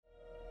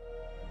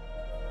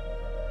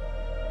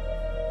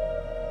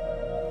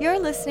You're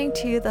listening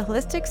to the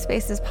Holistic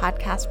Spaces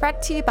podcast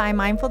brought to you by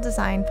Mindful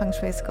Design Feng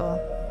Shui School.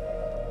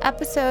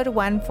 Episode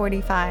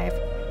 145,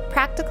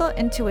 Practical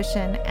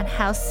Intuition and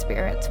House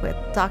Spirits with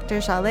Dr.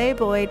 Jaleh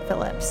Boyd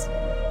Phillips.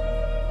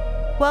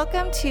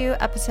 Welcome to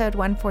episode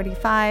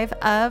 145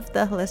 of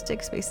the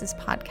Holistic Spaces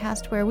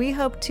podcast, where we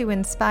hope to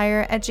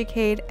inspire,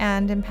 educate,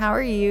 and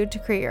empower you to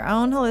create your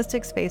own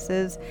holistic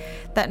spaces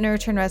that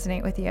nurture and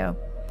resonate with you.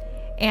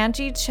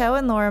 Angie Cho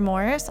and Laura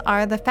Morris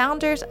are the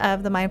founders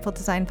of the Mindful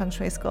Design Feng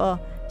Shui School.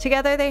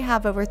 Together, they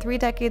have over 3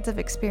 decades of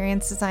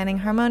experience designing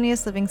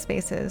harmonious living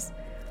spaces.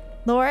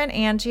 Laura and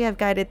Angie have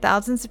guided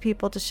thousands of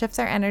people to shift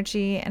their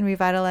energy and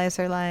revitalize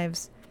their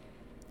lives.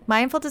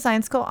 Mindful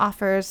Design School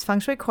offers feng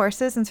shui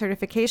courses and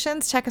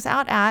certifications. Check us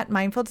out at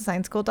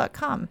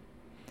mindfuldesignschool.com.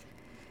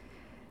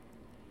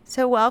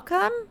 So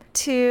welcome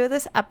to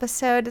this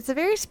episode. It's a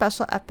very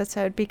special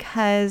episode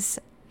because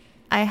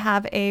I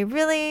have a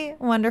really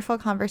wonderful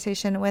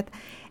conversation with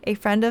a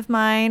friend of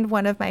mine,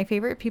 one of my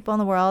favorite people in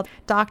the world,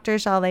 Dr.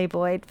 Jaleh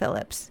Boyd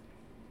Phillips.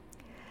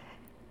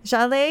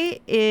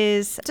 Jaleh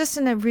is just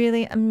a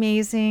really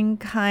amazing,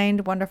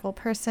 kind, wonderful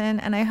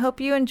person, and I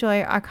hope you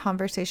enjoy our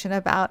conversation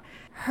about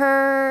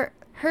her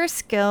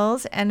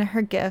skills and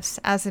her gifts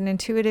as an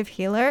intuitive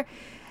healer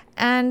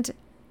and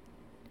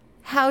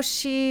how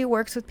she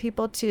works with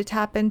people to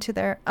tap into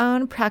their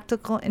own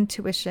practical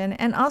intuition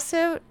and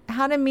also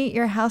how to meet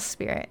your house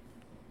spirit.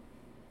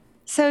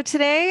 So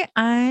today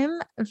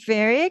I'm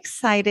very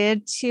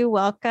excited to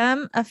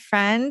welcome a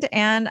friend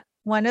and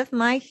one of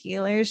my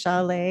healers,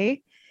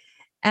 Jaleh.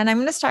 And I'm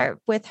going to start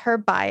with her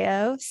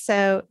bio.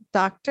 So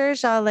Dr.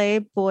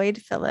 Jaleh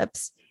Boyd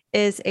Phillips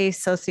is a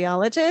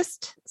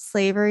sociologist,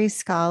 slavery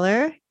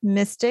scholar,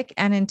 mystic,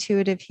 and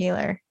intuitive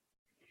healer.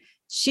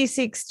 She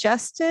seeks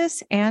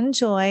justice and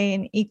joy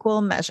in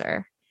equal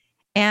measure.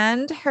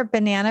 And her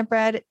banana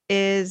bread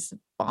is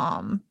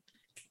bomb.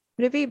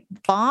 Would it be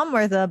bomb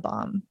or the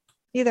bomb?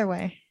 Either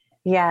way.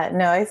 Yeah,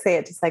 no, I say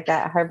it just like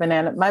that.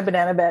 My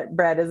banana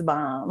bread is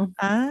bomb.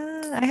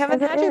 I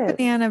haven't had your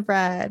banana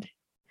bread.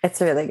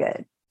 It's really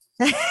good.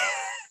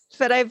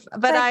 but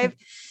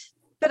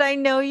I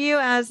know you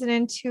as an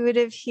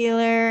intuitive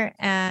healer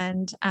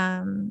and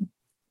a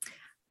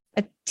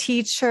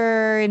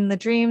teacher in the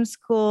dream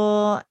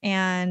school.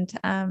 And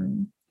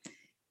I'm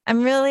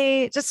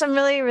really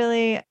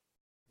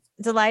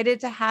delighted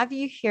to have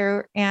you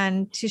here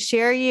and to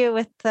share you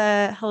with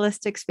the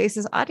Holistic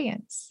Spaces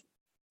audience.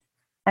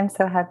 I'm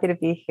so happy to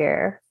be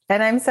here.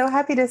 And I'm so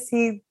happy to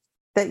see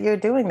that you're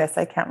doing this.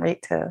 I can't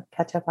wait to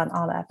catch up on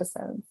all the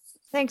episodes.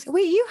 Thanks.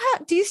 Wait,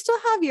 do you still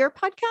have your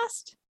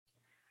podcast?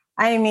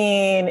 I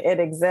mean, it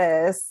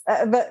exists,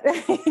 but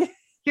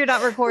you're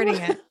not recording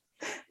it.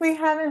 We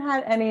haven't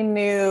had any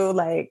new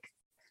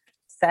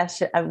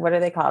session. What are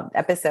they called?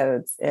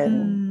 Episodes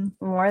in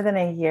more than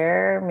a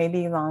year,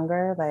 maybe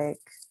longer.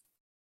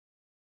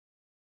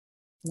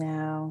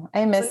 No,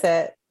 I miss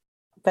it,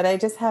 but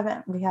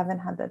we haven't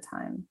had the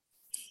time.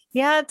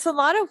 Yeah, it's a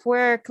lot of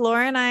work.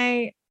 Laura and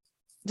I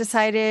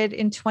decided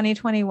in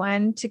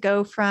 2021 to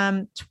go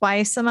from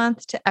twice a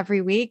month to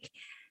every week.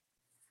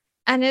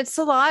 And it's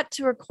a lot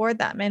to record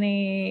that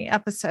many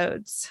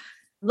episodes.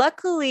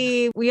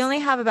 Luckily, we only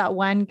have about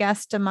one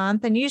guest a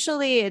month. And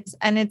usually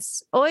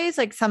it's always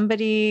like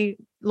somebody,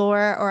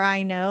 Laura or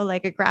I know,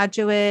 like a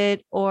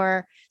graduate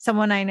or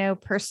someone I know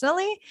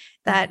personally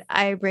that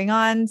I bring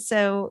on.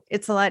 So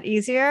it's a lot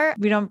easier.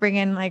 We don't bring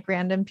in like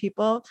random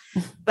people,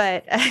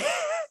 but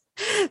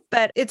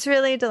it's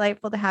really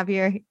delightful to have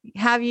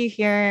you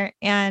here.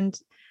 And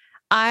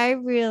I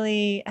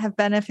really have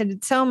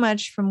benefited so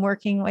much from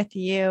working with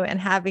you and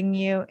having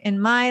you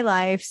in my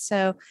life.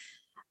 So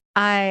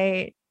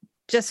I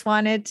just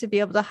wanted to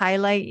be able to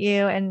highlight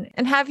you and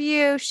have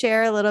you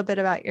share a little bit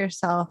about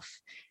yourself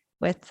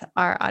with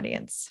our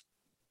audience.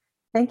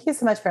 Thank you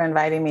so much for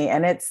inviting me.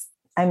 And it's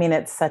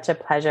such a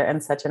pleasure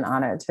and such an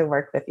honor to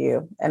work with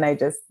you. And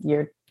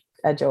you're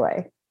a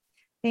joy.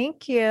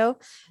 Thank you.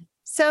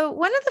 So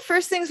one of the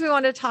first things we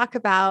want to talk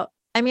about,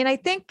 I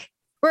think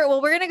we're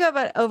going to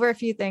go over a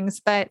few things,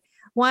 but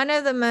one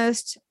of the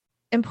most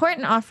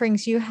important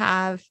offerings you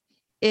have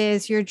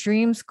is your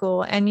dream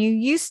school. And you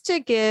used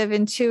to give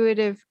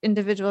intuitive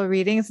individual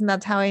readings, and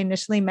that's how I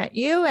initially met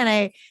you.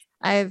 And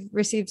I've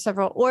received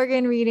several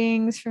organ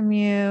readings from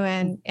you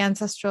and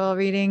ancestral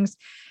readings.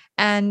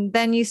 And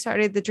then you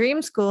started the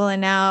dream school, and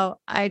now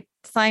I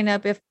sign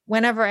up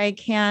whenever I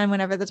can,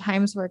 whenever the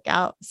times work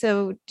out.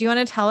 So do you want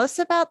to tell us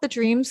about the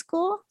dream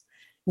school?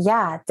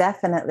 Yeah,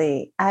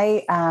 definitely.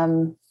 I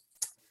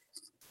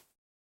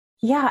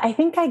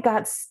think I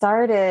got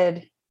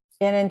started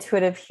in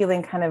intuitive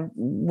healing kind of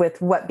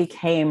with what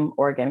became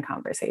organ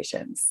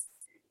conversations.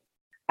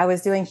 I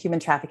was doing human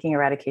trafficking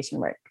eradication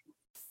work,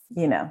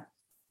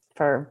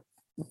 for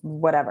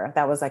whatever.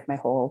 That was like my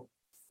whole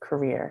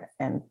career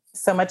and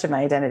so much of my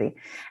identity.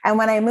 And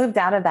when I moved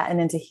out of that and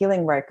into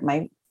healing work,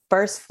 my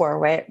first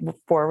foray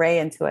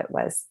into it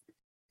was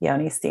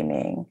yoni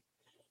steaming.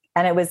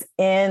 And it was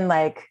in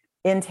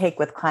intake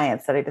with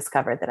clients that I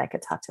discovered that I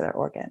could talk to their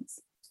organs.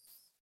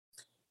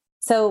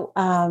 So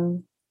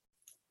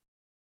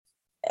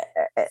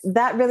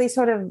that really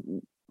sort of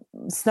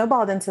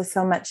snowballed into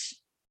so much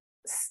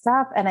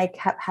stuff. And I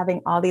kept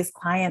having all these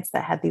clients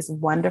that had these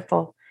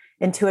wonderful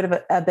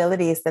intuitive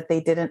abilities that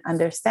they didn't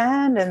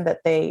understand and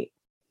that they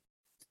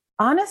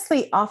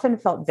honestly often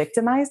felt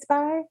victimized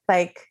by.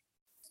 Like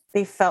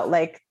they felt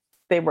like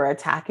they were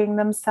attacking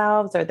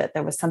themselves or that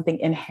there was something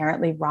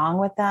inherently wrong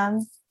with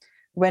them.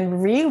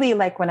 When really,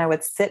 like when I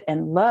would sit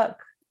and look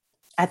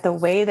at the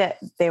way that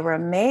they were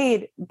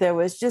made, there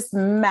was just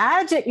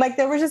magic. Like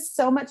there was just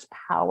so much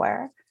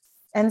power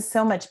and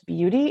so much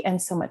beauty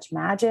and so much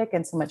magic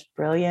and so much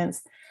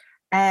brilliance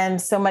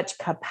and so much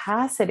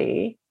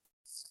capacity.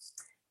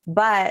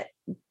 But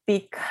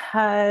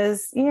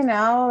because,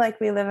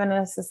 like we live in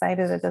a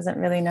society that doesn't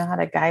really know how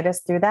to guide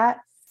us through that,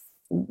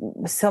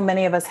 so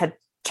many of us had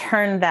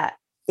turned that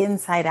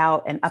inside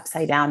out and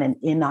upside down and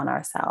in on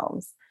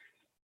ourselves,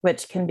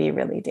 which can be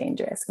really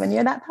dangerous when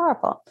you're that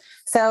powerful.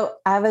 So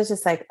I was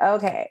just like,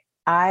 okay,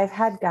 I've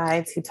had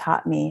guides who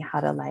taught me how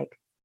to like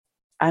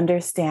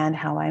understand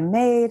how I'm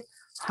made,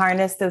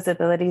 harness those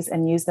abilities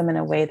and use them in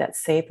a way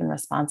that's safe and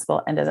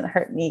responsible and doesn't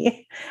hurt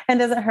me and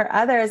doesn't hurt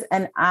others.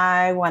 And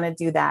I want to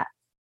do that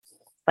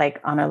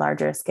like on a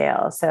larger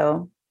scale.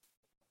 So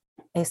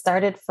I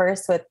started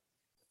first with,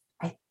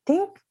 I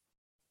think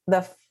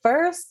the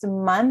first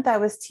month I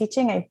was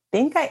teaching, I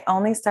think I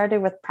only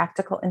started with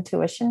practical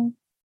intuition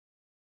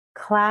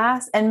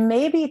class and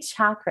maybe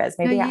chakras.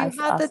 Maybe No, I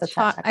also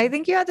taught chakras. I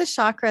think you had the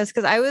chakras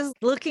because I was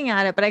looking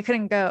at it, but I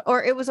couldn't go,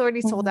 or it was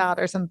already sold out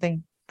or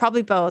something.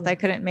 Probably both. I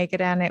couldn't make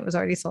it and it was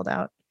already sold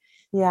out.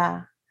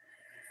 Yeah.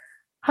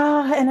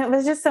 Oh, and it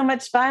was just so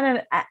much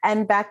fun.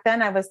 And back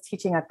then I was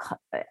teaching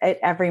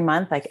every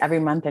month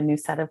a new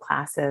set of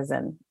classes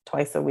and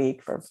twice a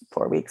week for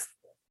 4 weeks.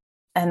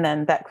 And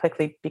then that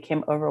quickly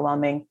became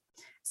overwhelming.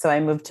 So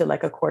I moved to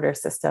like a quarter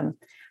system.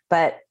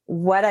 But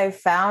what I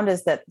found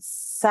is that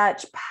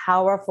such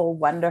powerful,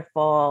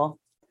 wonderful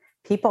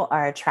people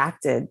are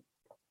attracted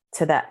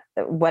to that,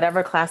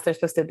 whatever class they're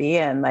supposed to be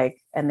in, like,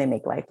 and they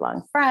make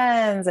lifelong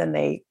friends and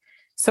they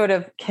sort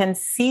of can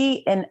see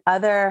in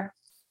other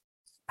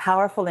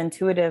powerful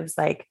intuitives,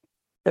 like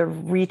the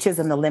reaches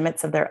and the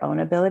limits of their own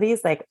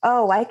abilities. Like,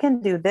 oh, I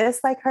can do this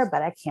like her,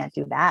 but I can't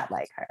do that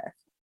like her.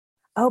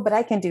 Oh, but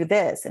I can do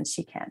this and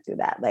she can't do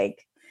that.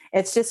 Like,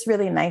 it's just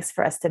really nice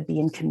for us to be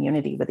in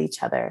community with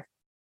each other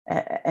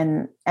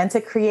and to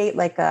create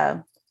like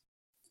a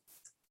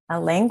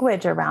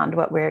language around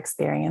what we're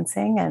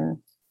experiencing and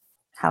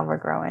how we're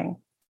growing.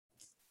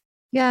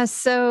 Yeah.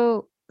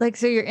 So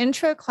your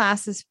intro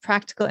class is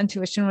practical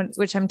intuition,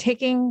 which I'm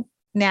taking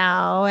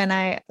now. And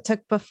I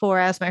took before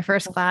as my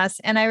first class.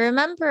 And I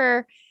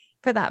remember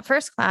for that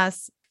first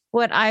class,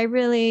 what I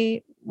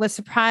really was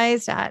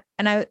surprised at,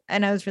 and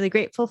I was really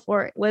grateful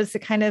for, was the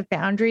kind of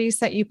boundaries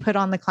that you put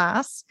on the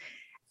class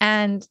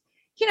and,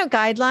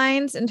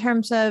 guidelines in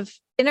terms of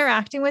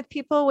interacting with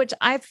people, which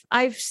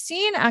I've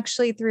seen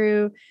actually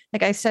through,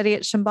 like I study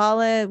at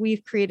Shambhala,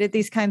 we've created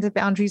these kinds of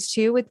boundaries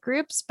too with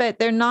groups, but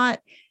they're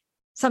not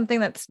something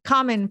that's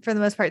common for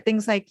the most part.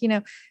 Things like,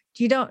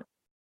 you don't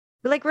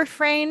like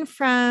refrain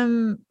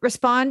from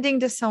responding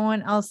to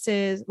someone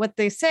else's, what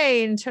they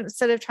say,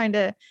 instead of trying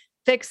to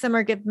fix them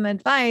or give them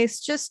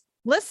advice, just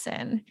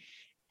listen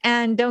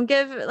and don't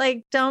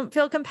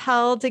feel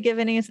compelled to give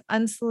any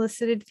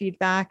unsolicited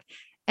feedback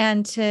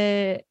and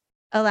to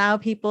allow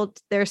people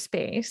their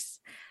space.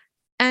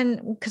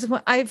 And because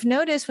what I've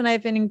noticed when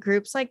I've been in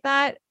groups like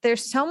that,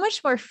 there's so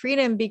much more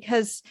freedom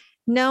because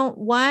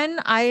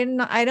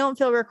I don't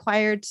feel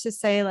required to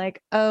say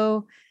like,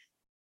 oh,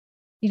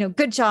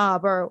 good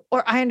job or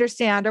I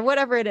understand or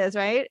whatever it is.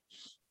 Right.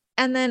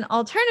 And then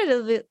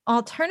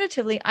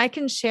alternatively, I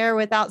can share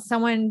without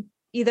someone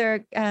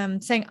either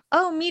saying,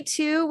 oh, me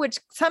too, which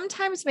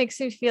sometimes makes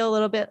me feel a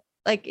little bit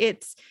like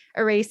it's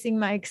erasing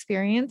my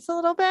experience a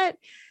little bit.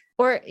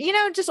 Or,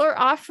 or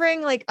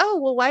offering like, oh,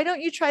 well, why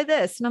don't you try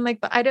this? And I'm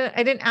like, but I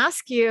didn't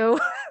ask you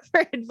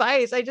for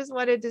advice. I just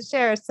wanted to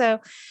share. So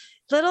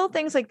little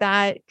things like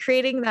that,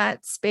 creating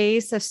that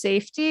space of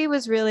safety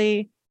was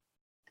really,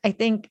 I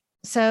think,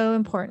 so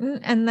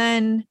important. And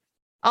then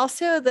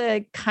also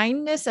the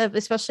kindness of,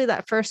 especially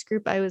that first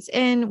group I was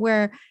in,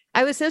 where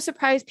I was so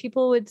surprised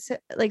people would say,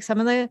 like some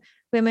of the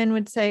women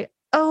would say,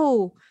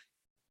 oh,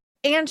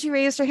 Angie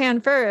raised her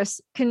hand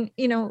first.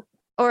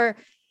 Or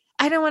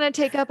I don't want to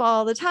take up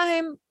all the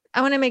time.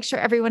 I want to make sure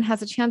everyone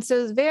has a chance.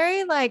 So it's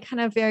very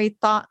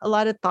a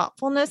lot of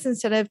thoughtfulness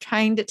instead of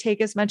trying to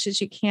take as much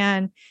as you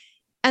can.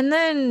 And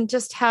then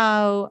just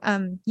how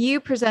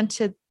you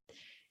presented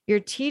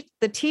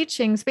the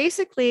teachings,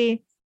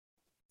 basically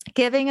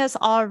giving us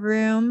all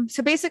room.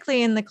 So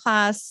basically in the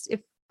class,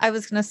 if I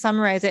was going to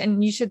summarize it,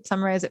 and you should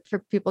summarize it for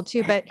people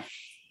too, but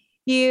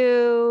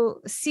you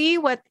see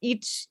what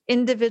each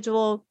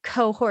individual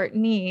cohort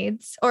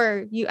needs,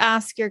 or you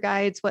ask your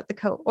guides what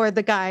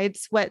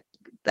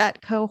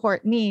that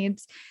cohort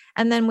needs.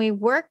 And then we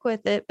work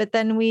with it, but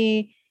then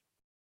we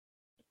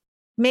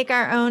make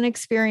our own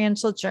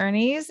experiential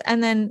journeys,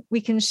 and then we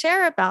can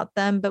share about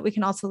them, but we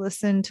can also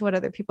listen to what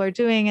other people are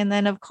doing. And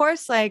then of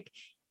course, like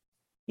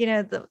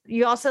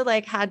you also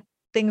like had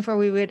things where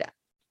we would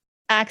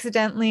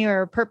accidentally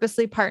or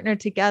purposely partner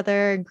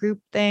together and group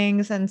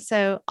things. And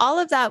so all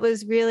of that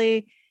was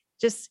really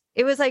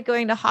it was like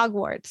going to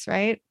Hogwarts,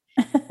 right?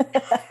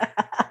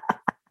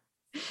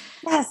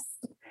 Yes.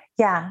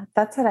 Yeah,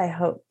 that's what I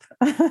hope.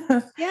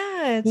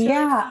 Yeah, it's really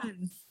Yeah.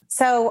 fun.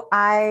 So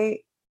I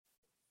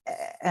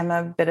am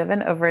a bit of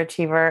an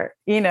overachiever,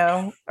 Me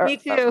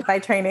too. by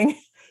training.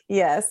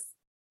 Yes.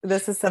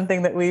 This is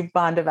something that we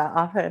bond about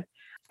often.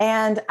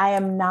 And I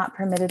am not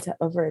permitted to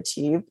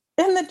overachieve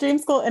in the dream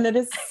school. And it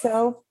is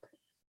so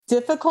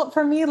difficult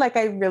for me. Like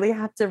I really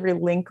have to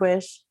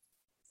relinquish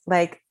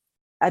like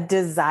a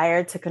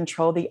desire to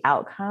control the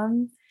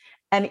outcome.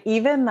 And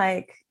even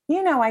like,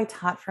 I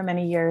taught for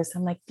many years.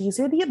 I'm like, these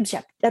are the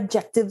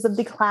objectives of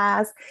the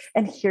class.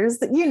 And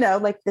here's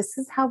like, this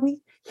is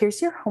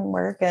here's your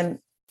homework. And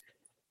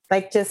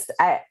like,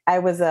 I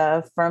was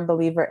a firm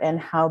believer in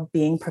how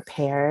being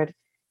prepared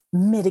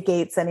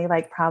mitigates any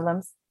like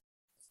problems.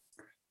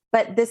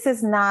 But this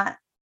is not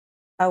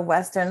a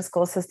Western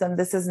school system.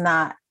 This is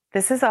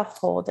a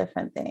whole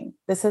different thing.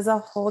 This is a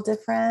whole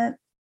different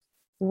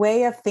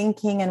way of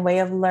thinking and way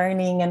of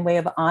learning and way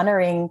of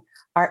honoring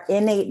our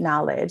innate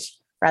knowledge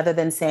rather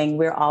than saying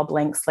we're all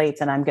blank slates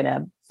and I'm going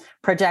to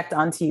project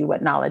onto you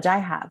what knowledge I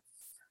have.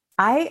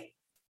 I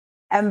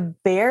am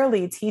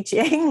barely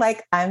teaching.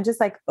 Like I'm just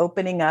like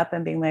opening up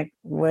and being like,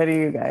 what do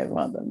you guys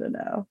want them to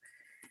know?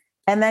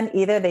 And then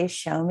either they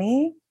show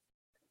me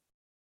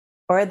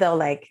or they'll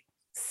like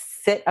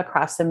sit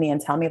across from me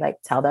and tell me like,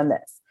 tell them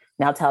this.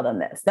 Now tell them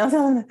this. Now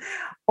tell them this.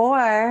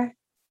 Or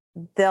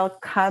they'll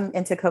come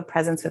into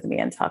co-presence with me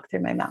and talk through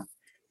my mouth.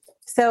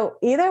 So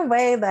either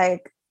way,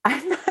 like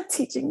I'm not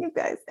teaching you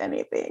guys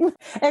anything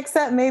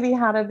except maybe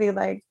how to be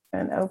like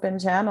an open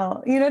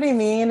channel. You know what I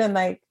mean? And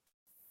like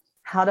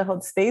how to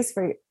hold space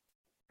for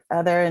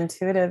other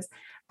intuitives.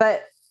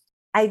 But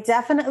I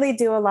definitely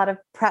do a lot of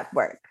prep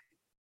work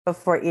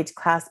before each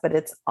class, but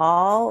it's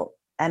all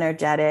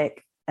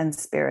energetic and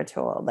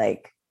spiritual.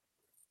 Like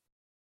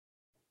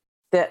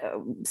the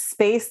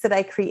space that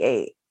I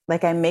create,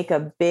 like I make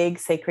a big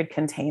sacred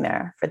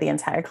container for the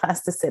entire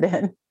class to sit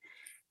in.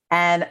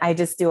 And I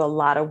just do a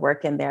lot of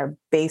work in there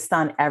based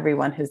on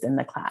everyone who's in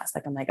the class.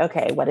 Like, I'm like,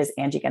 okay, what is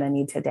Angie going to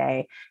need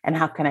today? And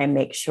how can I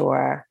make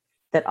sure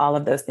that all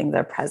of those things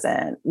are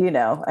present,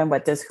 and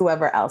what does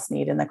whoever else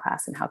need in the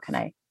class? And how can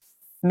I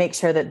make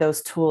sure that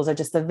those tools are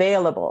just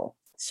available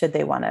should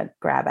they want to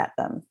grab at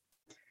them?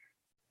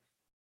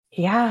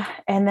 Yeah.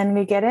 And then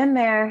we get in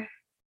there.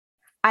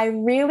 I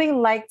really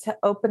like to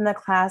open the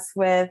class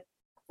with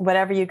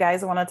whatever you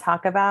guys want to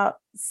talk about.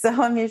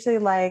 So I'm usually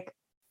like,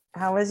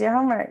 how was your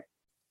homework?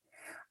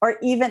 Or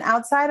even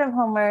outside of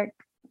homework,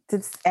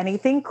 did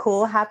anything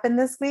cool happen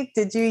this week?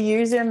 Did you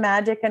use your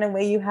magic in a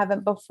way you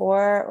haven't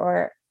before?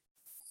 Or,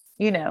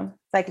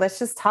 like, let's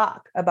just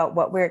talk about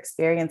what we're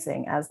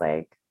experiencing as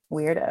like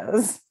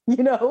weirdos,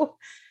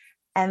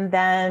 And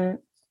then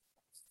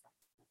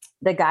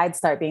the guides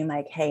start being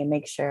like, hey,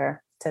 make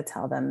sure to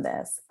tell them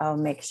this. Oh,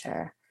 make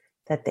sure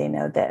that they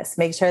know this.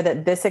 Make sure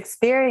that this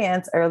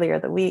experience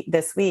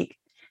this week,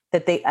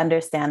 that they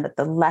understand that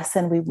the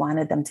lesson we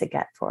wanted them to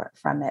get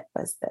from it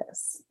was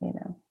this,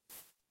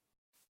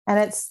 And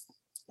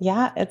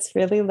it's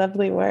really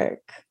lovely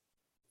work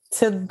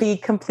to be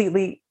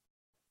completely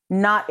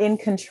not in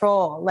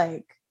control,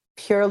 like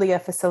purely a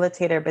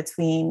facilitator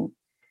between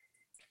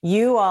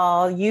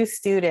you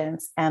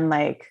students and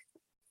like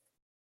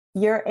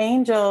your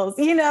angels,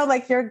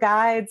 like your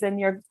guides and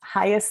your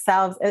highest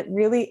selves. It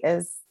really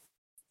is.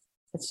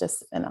 It's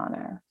just an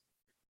honor.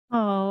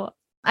 Oh,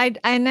 I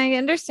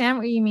understand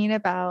what you mean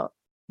about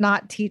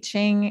not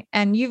teaching.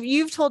 And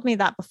you've told me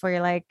that before. You're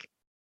like,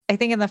 I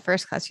think in the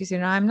first class you said,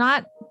 no, I'm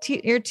not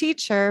your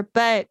teacher.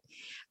 But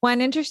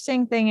one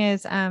interesting thing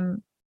is,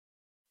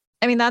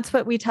 that's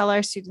what we tell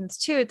our students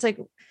too. It's like,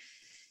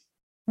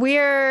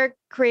 we're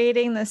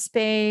creating the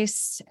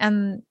space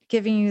and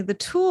giving you the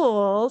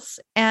tools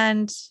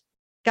and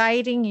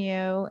guiding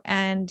you.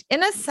 And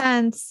in a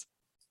sense,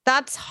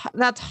 that's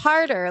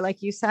harder.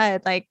 Like you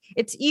said, like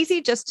it's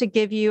easy just to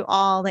give you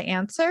all the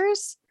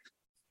answers.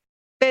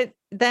 But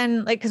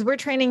then like, cause we're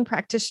training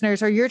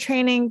practitioners or you're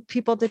training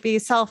people to be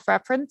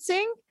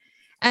self-referencing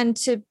and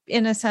to,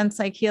 in a sense,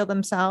 like heal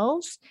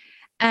themselves.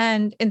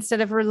 And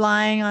instead of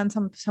relying on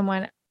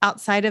someone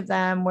outside of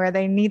them where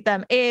they need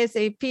them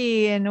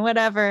ASAP and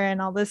whatever,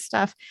 and all this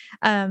stuff.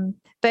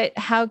 But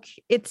how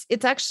it's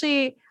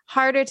actually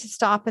harder to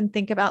stop and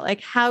think about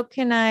like, how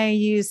can I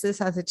use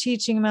this as a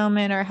teaching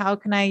moment? Or how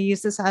can I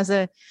use this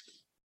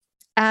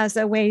as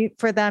a way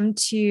for them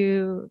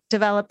to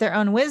develop their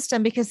own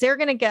wisdom, because they're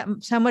going to get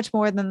so much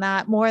more than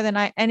that, more than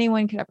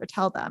anyone could ever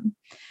tell them.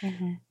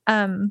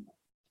 Mm-hmm.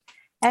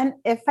 And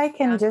if I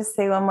can just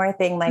say one more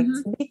thing, like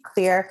to be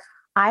clear,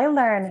 I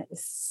learn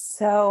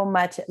so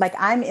much. Like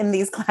I'm in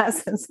these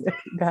classes with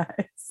you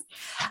guys.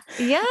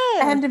 Yeah.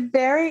 And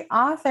very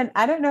often,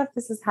 I don't know if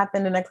this has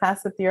happened in a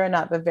class with you or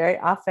not, but very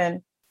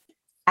often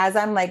as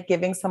I'm like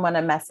giving someone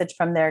a message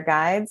from their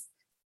guides,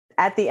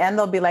 at the end,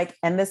 they'll be like,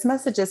 and this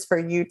message is for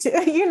you too,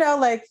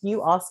 like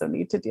you also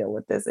need to deal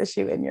with this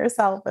issue in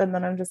yourself. And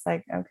then I'm just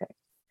like, okay,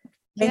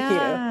 thank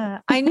Yeah,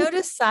 I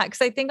noticed that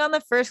because I think on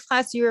the first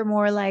class you were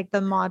more like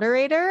the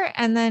moderator,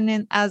 and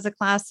then as the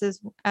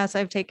classes, as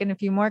I've taken a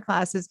few more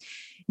classes,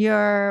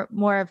 you're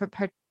more of a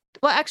part.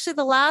 Well, actually,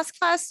 the last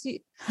class,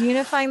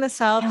 Unifying the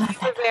Self, you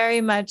were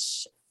very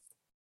much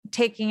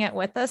taking it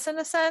with us in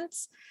a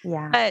sense.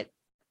 Yeah. But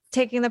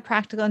taking the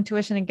practical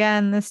intuition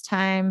again this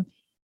time,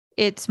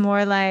 it's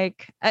more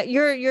like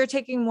you're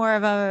taking more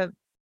of a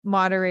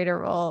moderator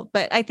role.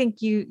 But I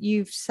think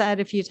you've said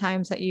a few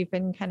times that you've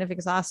been kind of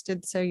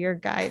exhausted, so your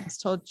guides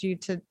told you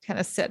to kind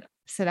of sit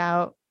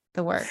out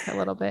the work a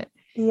little bit.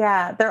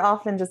 Yeah, they're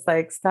often just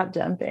like, stop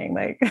jumping,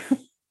 like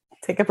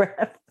take a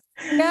breath.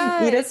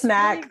 Yeah, eat a it's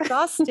snack. really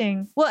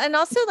exhausting. Well, and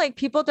also like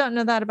people don't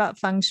know that about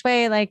feng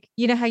shui. Like,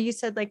 you know how you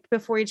said like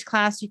before each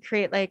class you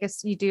create like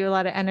you do a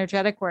lot of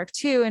energetic work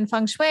too. In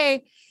feng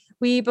shui,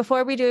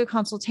 before we do a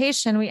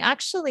consultation, we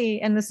actually,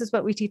 and this is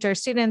what we teach our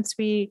students,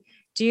 we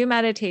do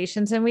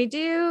meditations and we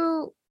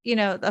do,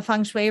 the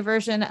feng shui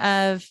version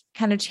of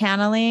kind of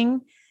channeling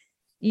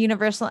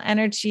universal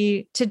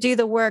energy to do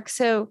the work.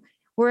 So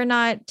we're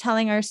not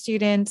telling our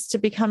students to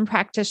become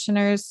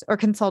practitioners or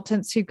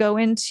consultants who go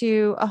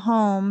into a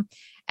home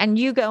and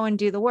you go and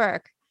do the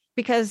work,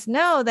 because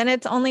no, then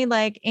it's only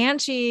like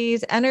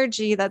Angie's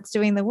energy that's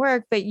doing the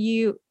work,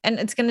 and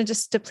it's going to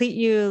just deplete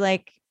you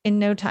like in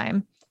no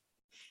time.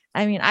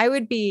 I mean,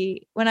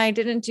 when I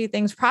didn't do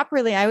things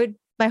properly,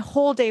 my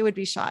whole day would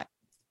be shot.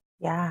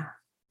 Yeah.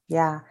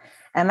 Yeah.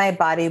 And my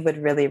body would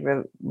really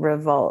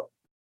revolt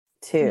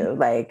too.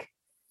 Like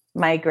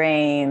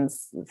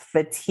migraines,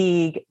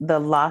 fatigue, the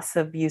loss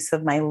of use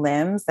of my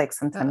limbs. Like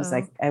sometimes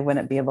like I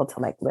wouldn't be able to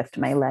like lift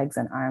my legs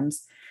and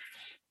arms,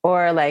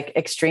 or like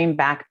extreme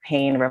back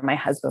pain where my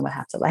husband would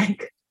have to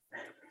like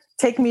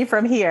take me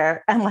from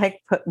here and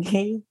like put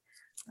me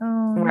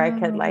where I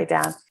could lie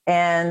down.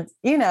 And,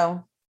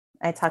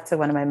 I talked to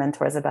one of my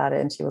mentors about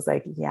it and she was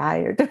like, yeah,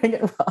 you're doing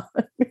it wrong.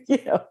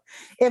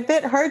 If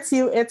it hurts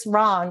you, it's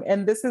wrong.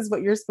 And this is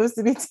what you're supposed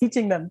to be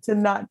teaching them, to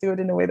not do it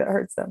in a way that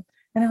hurts them.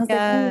 And I was like,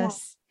 oh,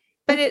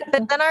 yeah.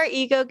 But then our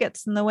ego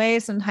gets in the way.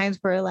 Sometimes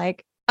we're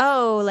like,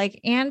 oh,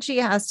 like Angie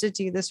has to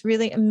do this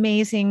really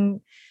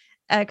amazing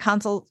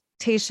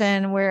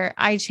consultation where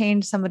I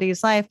change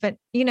somebody's life. But,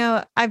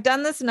 I've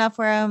done this enough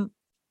where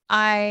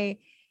I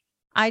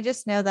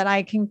just know that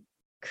I can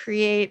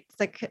create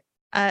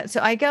so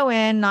I go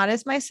in not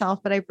as myself,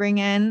 but I bring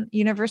in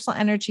universal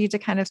energy to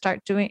kind of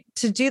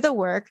to do the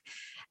work.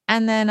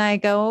 And then I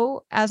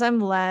go as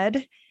I'm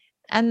led.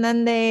 And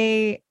then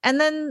the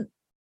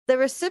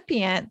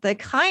recipient, the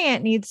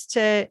client, needs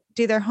to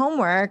do their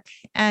homework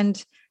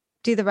and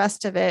do the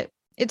rest of it.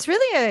 It's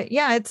really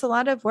it's a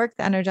lot of work,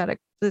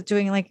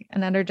 doing like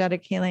an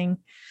energetic healing,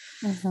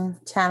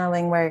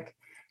 channeling work.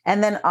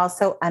 And then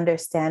also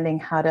understanding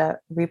how to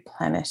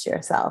replenish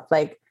yourself,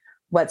 like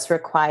what's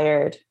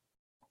required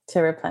to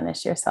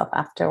replenish yourself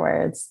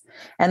afterwards.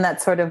 And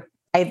that's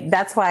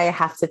that's why I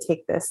have to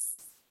take this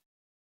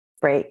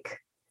break.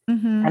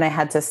 And I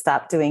had to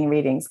stop doing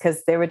readings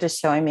because they were just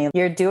showing me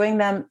you're doing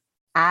them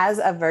as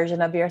a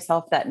version of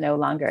yourself that no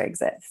longer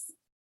exists.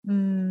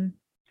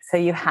 So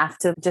you have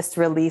to just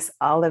release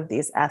all of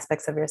these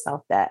aspects of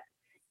yourself that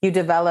you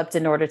developed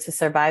in order to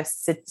survive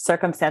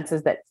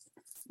circumstances that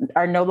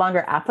are no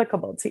longer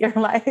applicable to your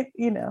life,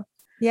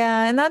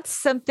 Yeah. And that's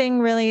something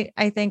really,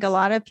 I think a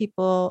lot of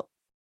people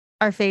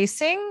are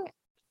facing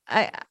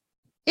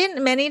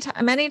in many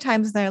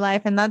times in their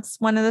life. And that's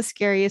one of the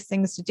scariest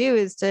things to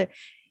do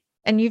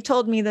and you've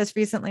told me this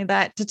recently,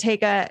 that to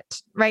take a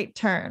right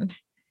turn,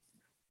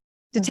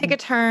 take a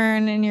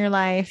turn in your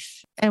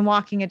life and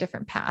walking a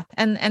different path.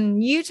 And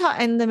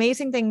the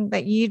amazing thing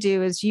that you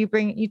do is you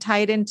tie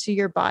it into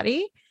your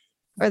body,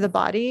 or the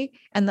body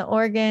and the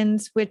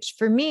organs, which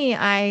for me,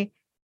 I'm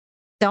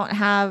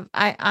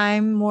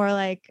more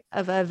like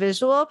of a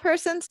visual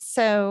person.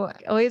 So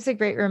always a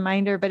great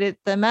reminder, but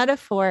the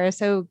metaphor is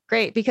so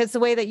great because the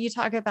way that you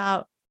talk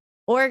about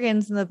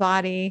organs in the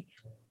body,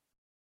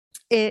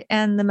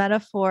 and the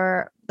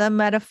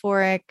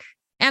metaphoric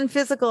and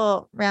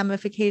physical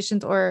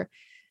ramifications, or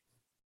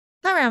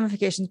not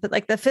ramifications, but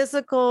like the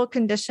physical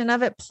condition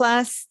of it,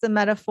 plus the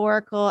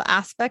metaphorical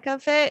aspect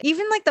of it,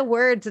 even like the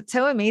words, it's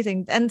so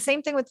amazing. And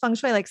same thing with feng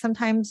shui. Like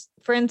sometimes,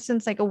 for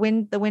instance, like the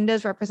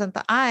windows represent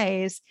the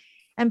eyes,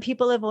 and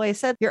people have always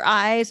said your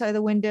eyes are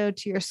the window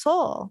to your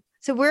soul.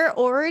 So we're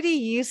already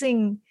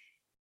using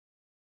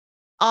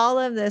all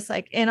of this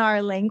like in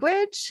our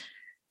language,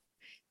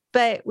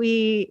 but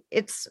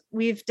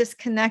we've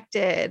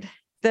disconnected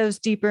those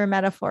deeper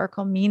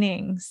metaphorical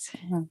meanings.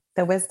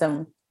 The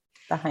wisdom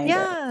behind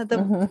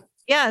it.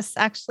 Yes,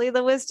 actually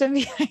the wisdom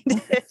behind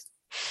it,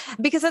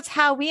 because that's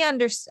how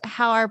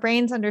how our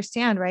brains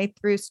understand, right?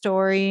 Through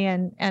story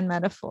and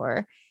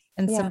metaphor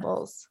and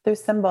symbols. Through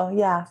symbol.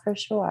 Yeah, for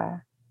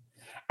sure.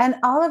 And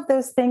all of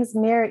those things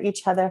mirror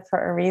each other for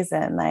a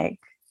reason. Like,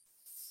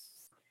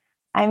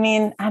 I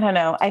mean, I don't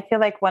know. I feel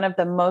like one of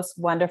the most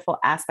wonderful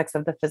aspects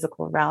of the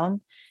physical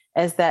realm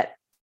is that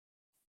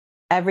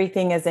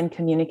everything is in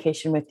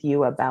communication with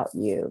you about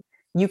you.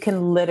 You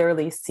can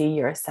literally see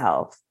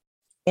yourself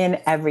in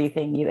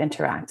everything you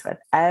interact with.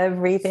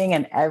 Everything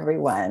and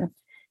everyone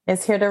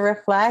is here to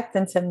reflect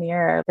and to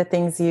mirror the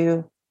things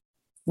you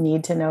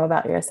need to know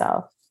about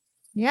yourself.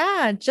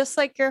 Yeah, just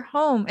like your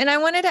home. And I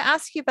wanted to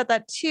ask you about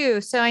that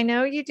too. So I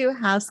know you do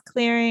house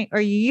clearing, or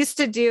you used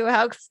to do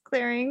house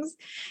clearings,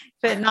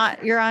 but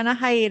not, you're on a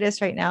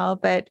hiatus right now,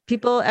 but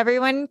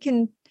everyone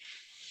can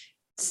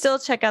still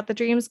check out the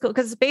Dream School,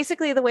 because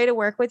basically the way to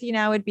work with you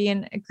now would be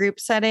in a group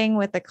setting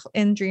with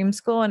in Dream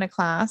School in a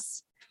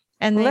class.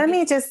 And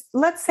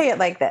let's say it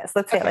like this.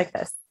 Let's say it like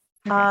this.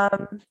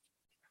 Okay.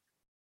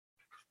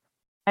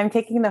 I'm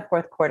taking the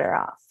fourth quarter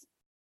off.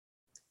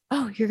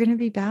 Oh, you're going to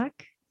be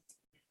back?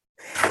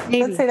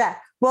 Maybe. Let's say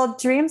that. Well,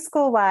 Dream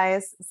School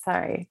wise,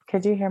 sorry,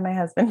 could you hear my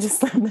husband just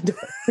slam the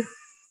door?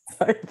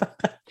 Sorry about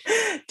that.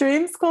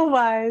 Dream School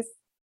wise,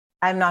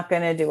 I'm not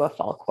going to do a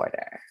fall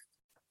quarter.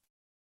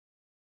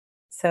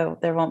 So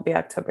there won't be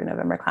October,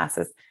 November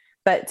classes,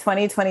 but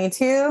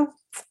 2022,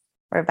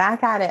 we're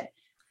back at it.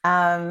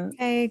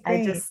 Okay,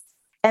 great.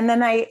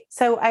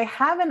 I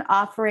have an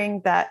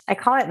offering that I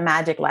call it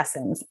Magic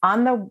Lessons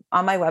on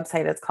my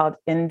website. It's called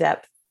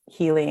In-Depth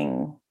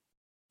Healing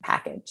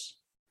Package.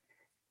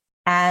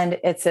 And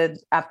it's a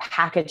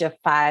package of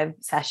 5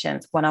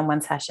 sessions,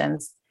 one-on-one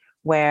sessions,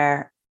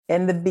 where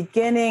in the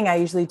beginning, I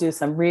usually do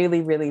some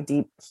really, really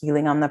deep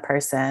healing on the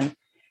person.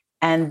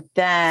 And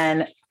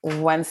then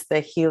once the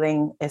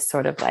healing is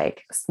sort of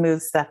like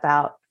smooth stuff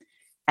out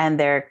and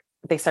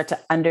they start to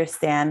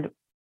understand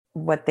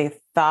what they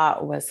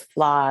thought was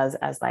flaws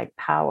as like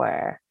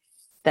power,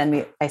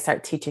 then I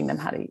start teaching them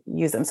how to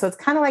use them. So it's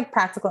kind of like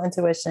practical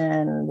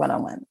intuition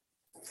one-on-one.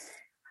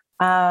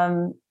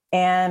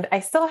 And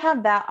I still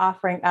have that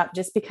offering up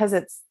just because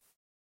it's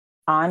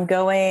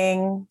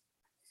ongoing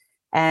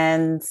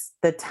and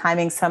the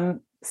timing. Some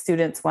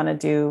students want to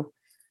do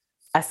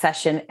a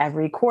session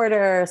every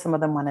quarter. Some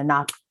of them want to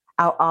knock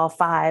out all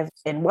 5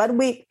 in 1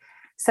 week.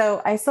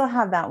 So I still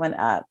have that one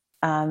up.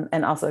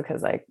 And also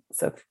because like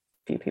so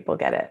few people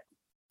get it.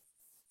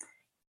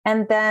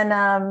 And then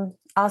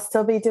I'll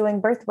still be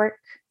doing birth work.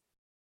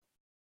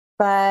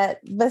 But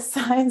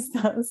besides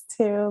those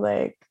 2,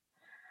 like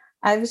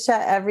I've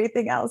shut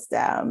everything else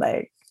down.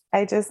 Like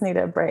I just need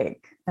a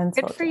break.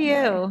 Good for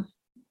you.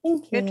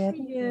 Thank you. Good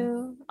for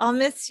you. I'll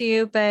miss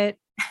you, but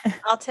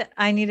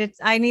I need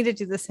to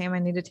do the same. I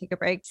need to take a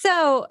break.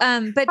 So,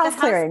 but house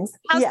clearings,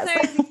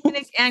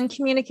 clearings and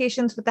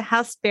communications with the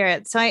house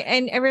spirit. So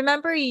I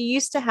remember you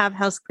used to have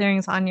house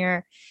clearings on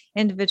your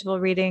individual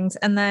readings.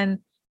 And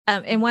then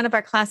in one of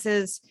our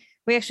classes,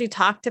 we actually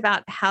talked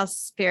about house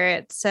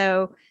spirit.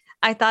 So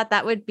I thought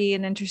that would be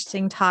an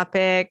interesting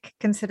topic,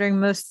 considering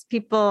most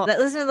people that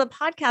listen to the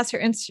podcast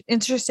are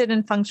interested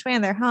in feng shui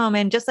in their home.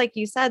 And just like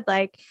you said,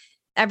 like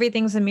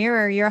everything's a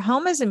mirror. Your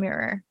home is a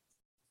mirror.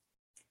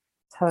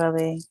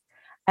 Totally.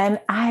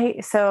 And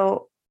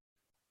so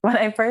when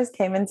I first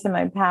came into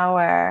my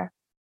power,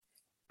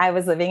 I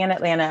was living in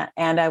Atlanta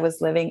and I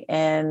was living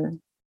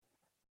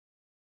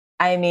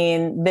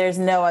there's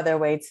no other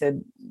way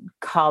to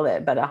call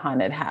it but a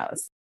haunted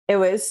house. It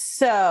was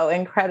so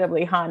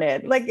incredibly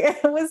haunted. Like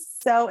it was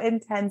so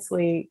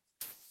intensely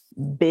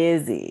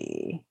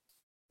busy.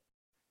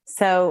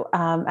 So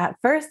at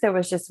first there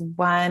was just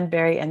one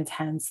very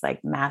intense,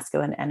 like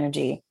masculine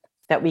energy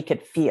that we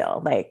could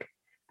feel. Like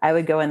I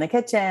would go in the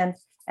kitchen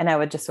and I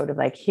would just sort of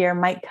like hear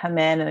Mike come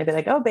in and I'd be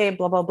like, oh babe,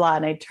 blah, blah, blah.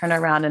 And I'd turn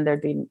around and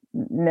there'd be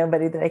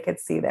nobody that I could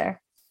see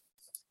there.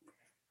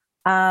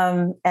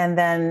 And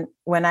then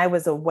when I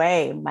was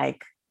away,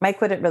 Mike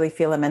wouldn't really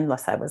feel him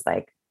unless I was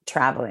like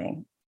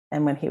traveling.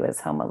 And when he was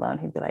home alone,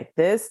 he'd be like,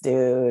 this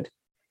dude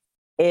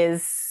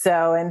is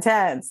so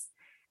intense.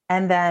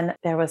 And then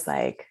there was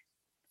like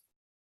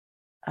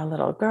a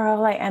little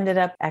girl I ended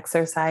up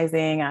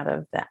exorcising out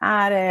of the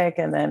attic.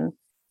 And then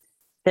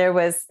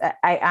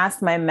I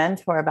asked my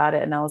mentor about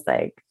it and I was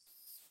like,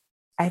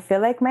 I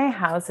feel like my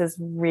house is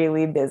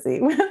really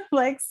busy with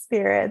like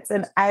spirits.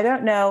 And I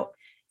don't know,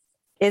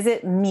 is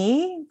it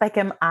me? Like,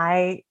 am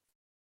I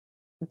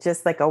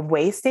just like a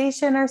way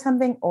station or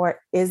something? Or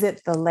is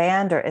it the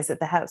land or is it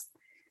the house?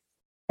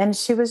 And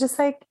she was just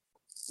like,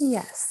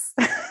 yes.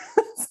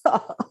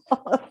 So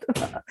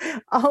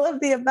all of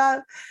the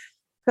above.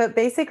 But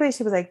basically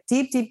she was like,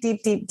 deep, deep,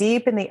 deep, deep,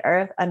 deep in the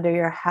earth under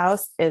your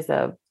house is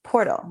a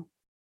portal.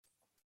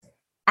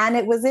 And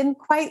it was in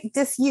quite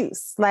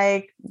disuse,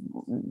 like,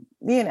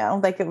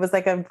 like it was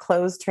like a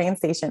closed train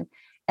station.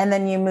 And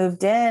then you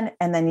moved in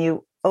and then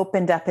you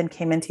opened up and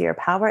came into your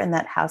power in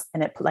that house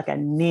and it put like a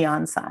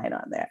neon sign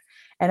on there.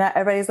 And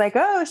everybody's like,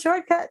 oh,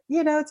 shortcut,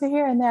 to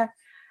here and there.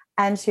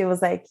 And she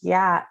was like,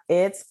 yeah,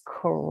 it's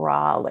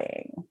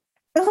crawling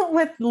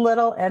with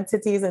little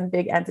entities and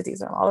big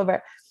entities from all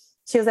over.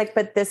 She was like,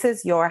 but this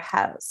is your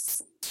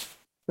house.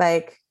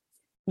 Like,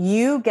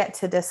 you get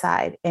to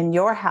decide in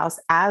your house,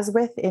 as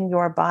within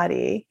your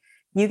body,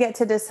 you get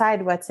to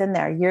decide what's in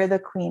there. You're the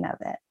queen of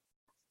it.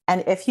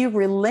 And if you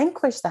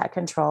relinquish that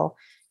control,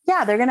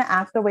 yeah, they're going to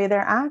act the way they're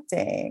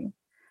acting.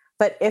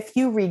 But if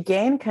you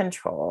regain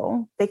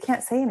control, they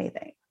can't say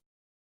anything.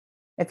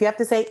 If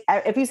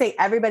you say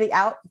everybody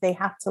out, they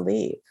have to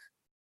leave.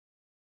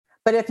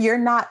 But if you're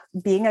not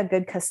being a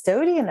good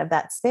custodian of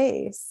that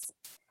space,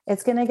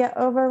 it's going to get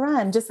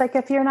overrun. Just like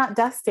if you're not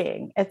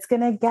dusting, it's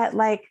going to get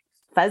like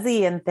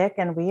fuzzy and thick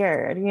and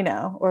weird,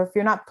 or if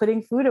you're not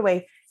putting food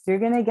away, you're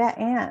going to get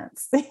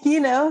ants,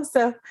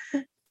 So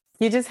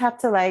you just have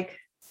to, like,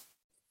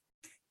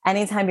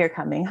 anytime you're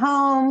coming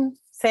home,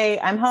 say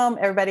I'm home,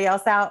 everybody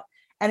else out.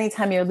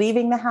 Anytime you're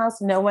leaving the house,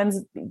 no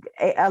one's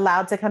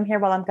allowed to come here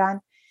while I'm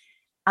gone.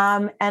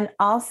 And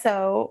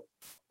also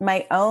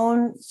my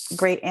own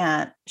great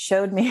aunt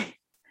showed me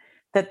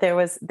that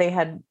they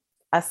had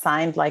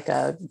assigned like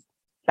a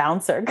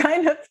bouncer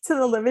kind of to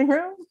the living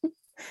room.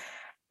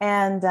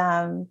 And,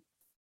 when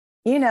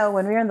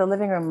we were in the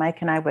living room,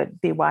 Mike and I would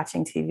be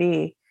watching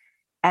TV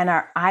and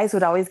our eyes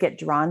would always get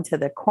drawn to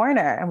the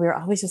corner. And we were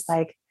always just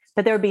like,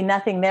 but there would be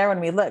nothing there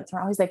when we looked.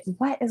 We're always like,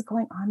 what is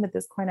going on with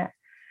this corner?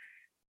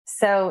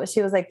 So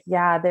she was like,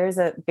 yeah, there's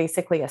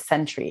basically a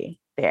sentry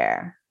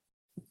there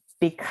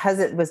because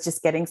it was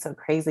just getting so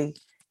crazy.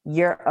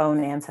 Your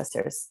own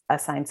ancestors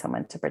assigned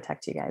someone to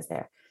protect you guys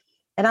there.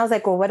 And I was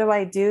like, well, what do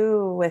I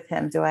do with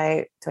him? Do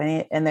I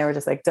need, and they were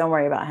just like, don't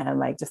worry about him.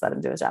 Like, just let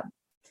him do his job.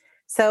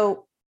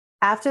 So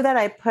after that,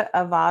 I put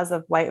a vase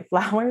of white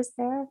flowers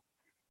there.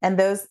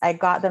 And I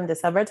got them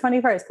December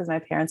 21st because my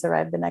parents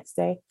arrived the next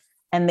day.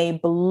 And they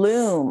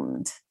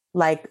bloomed,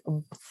 like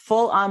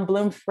full on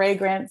bloom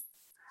fragrance,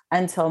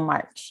 until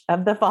March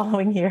of the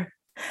following year.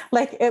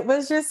 Like, it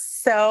was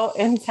just so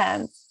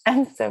intense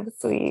and so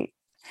sweet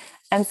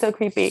and so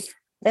creepy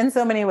in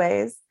so many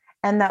ways.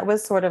 And that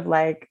was sort of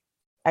like,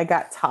 I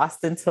got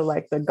tossed into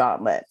like the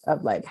gauntlet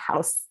of like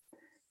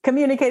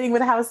communicating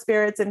with house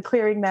spirits and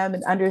clearing them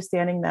and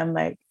understanding them.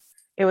 Like,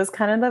 it was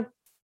kind of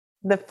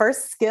the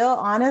first skill,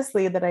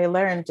 honestly, that I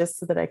learned just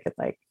so that I could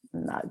like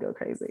not go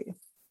crazy.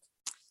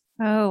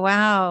 Oh,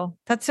 wow.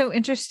 That's so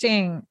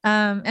interesting.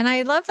 And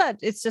I love that.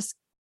 It's just,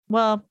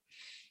 well,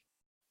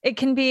 it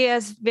can be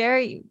as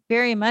very,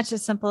 very much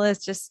as simple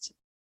as just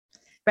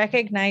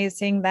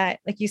recognizing that,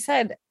 like you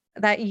said,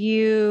 that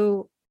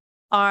you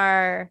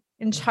are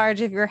in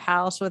charge of your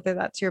house, whether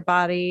that's your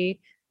body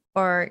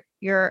or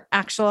your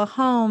actual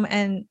home.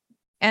 And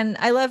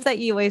I love that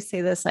you always say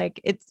this, like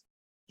you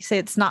say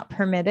it's not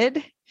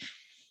permitted,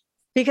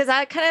 because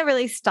that kind of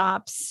really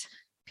stops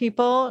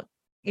people.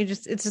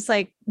 It's just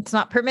like, it's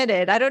not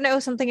permitted. I don't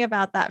know. Something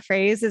about that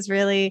phrase is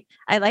really,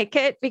 I like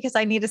it because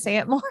I need to say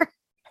it more,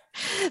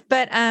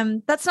 but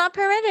that's not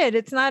permitted.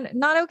 It's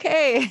not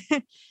okay.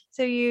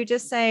 So you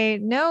just say,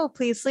 no,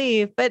 please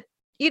leave. But,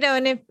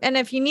 and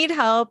if you need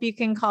help, you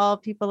can call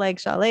people like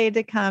Jaleh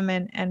to come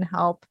and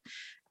help.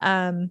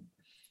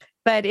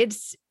 But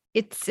it's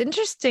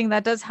interesting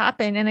that does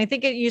happen. And I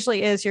think it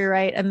usually is, you're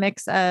right, a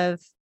mix of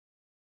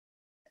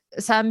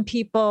some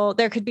people.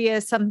 There could be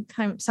some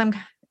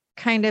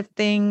kind of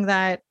thing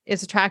that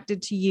is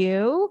attracted to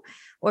you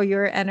or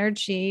your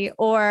energy,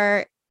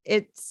 or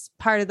it's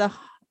part of the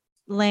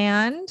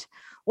land,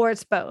 or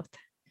it's both.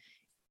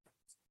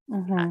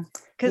 Mm-hmm.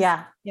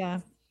 Yeah.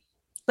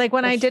 Like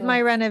when I did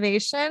my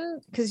renovation,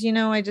 because,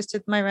 I just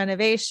did my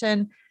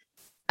renovation.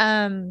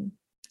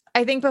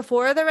 I think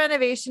before the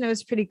renovation, it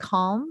was pretty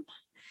calm.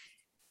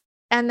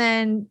 And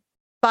then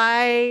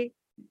by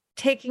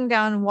taking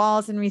down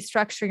walls and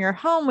restructuring your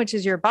home, which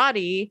is your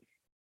body,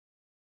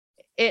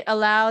 it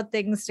allowed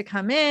things to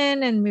come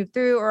in and move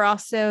through, or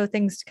also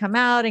things to come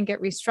out and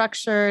get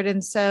restructured.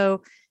 And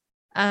so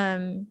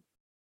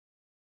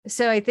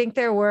I think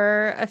there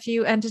were a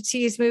few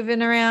entities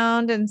moving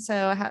around. And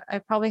so I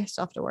probably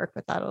still have to work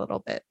with that a little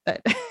bit,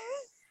 but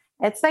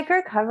it's like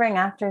recovering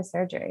after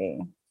surgery.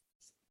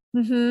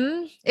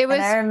 Mm-hmm.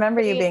 I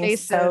remember you being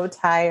invasive. So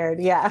tired.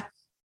 Yeah.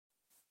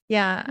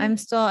 Yeah. I'm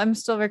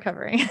still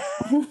recovering.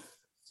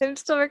 I'm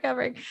still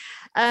recovering.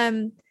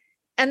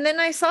 And then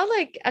I saw,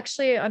 like,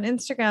 actually on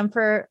Instagram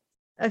for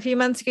a few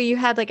months ago, you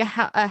had like a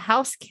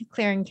house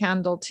clearing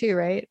candle too,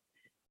 right?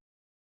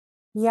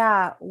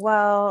 Yeah.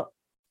 Well,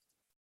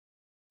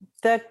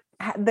 the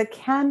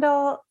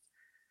candle,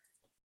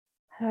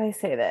 how do I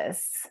say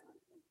this?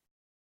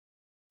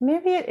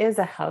 Maybe it is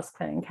a house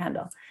cleaning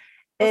candle.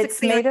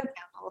 It's made of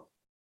candle.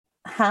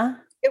 Huh?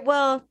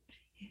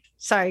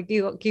 Sorry,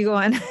 you go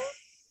on.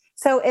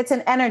 So it's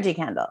an energy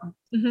candle,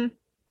 mm-hmm.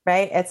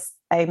 right?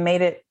 I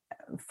made it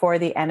for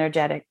the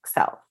energetic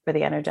self, for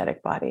the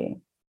energetic body.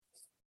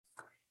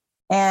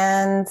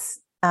 And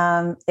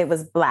it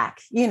was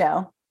black,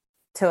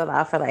 to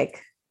allow for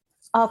like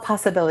all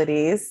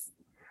possibilities.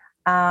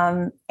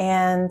 And,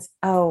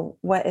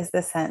 what is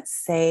the scent?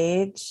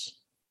 Sage,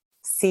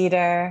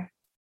 cedar,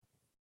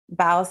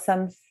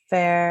 balsam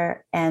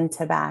fir, and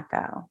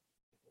tobacco.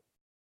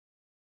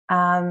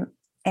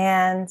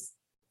 And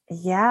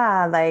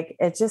yeah, like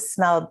it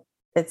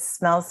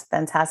smells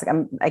fantastic.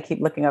 I keep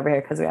looking over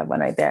here because we have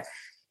one right there.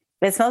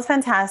 It smells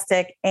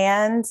fantastic.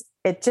 And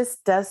it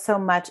just does so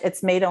much.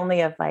 It's made only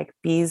of like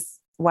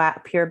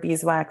pure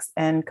beeswax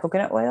and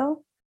coconut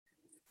oil.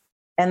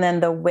 And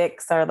then the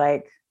wicks are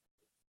like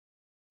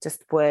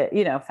just wood,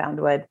 found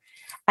wood.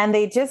 And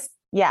they just,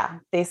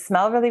 they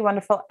smell really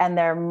wonderful. And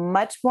they're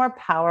much more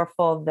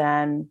powerful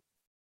than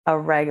a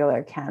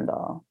regular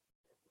candle.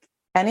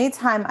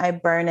 Anytime I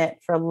burn it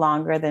for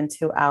longer than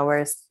 2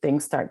 hours,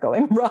 things start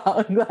going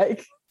wrong,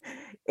 like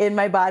in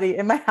my body,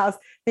 in my house,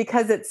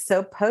 because it's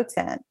so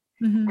potent.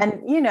 Mm-hmm.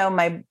 And,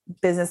 my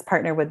business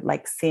partner would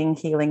like sing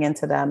healing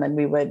into them, and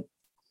we would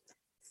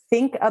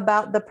think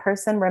about the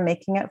person we're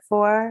making it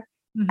for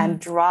and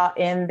draw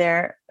in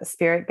their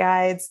spirit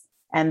guides.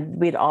 And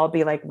we'd all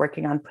be like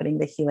working on putting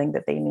the healing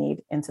that they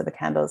need into the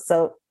candles.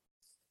 So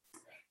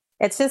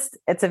it's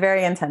a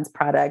very intense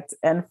product.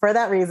 And for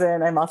that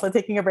reason, I'm also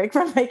taking a break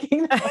from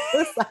making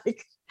those.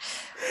 Like,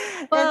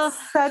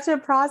 it's such a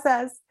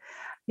process.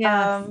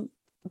 Yeah.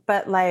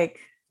 But like,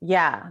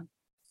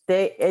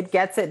 it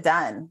gets it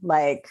done.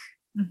 Like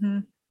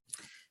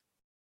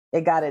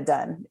it got it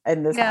done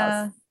in this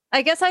house.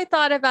 I guess I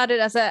thought about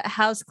it as a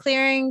house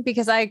clearing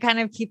because I kind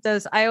of keep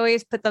those. I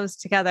always put those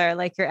together,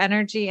 like your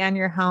energy and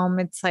your home.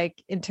 It's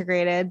like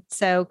integrated.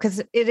 So,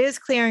 because it is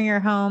clearing your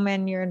home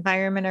and your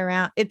environment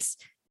around, it's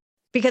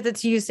because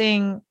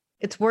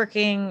it's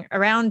working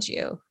around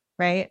you,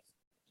 right?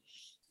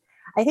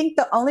 I think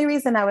the only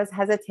reason I was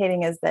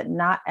hesitating is that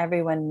not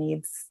everyone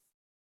needs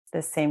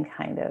the same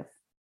kind of,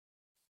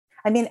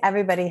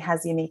 everybody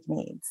has unique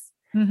needs.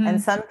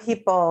 And some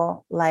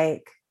people,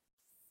 like,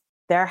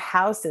 their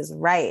house is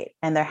right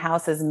and their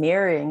house is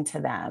mirroring to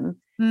them.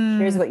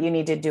 Here's what you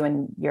need to do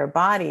in your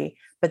body,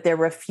 but they're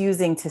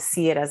refusing to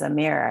see it as a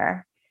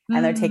mirror.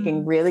 And they're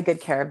taking really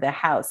good care of their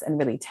house and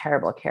really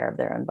terrible care of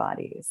their own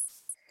bodies.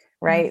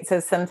 Right. So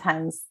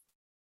sometimes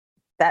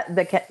that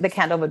the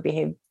candle would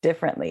behave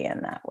differently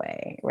in that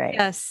way. Right.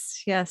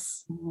 Yes.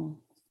 Yes.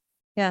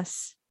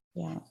 Yes.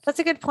 Yeah. That's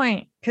a good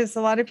point. Because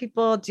a lot of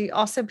people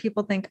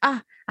people think,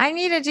 I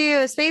need to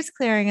do a space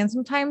clearing. And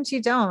sometimes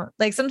you don't.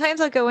 Like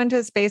sometimes I'll go into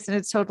a space and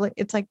it's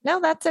like,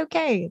 no, that's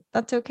okay.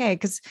 That's okay.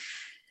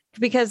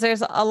 Because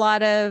there's a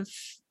lot of,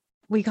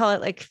 we call it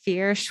like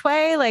fear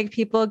shui. Like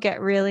people get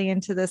really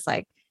into this,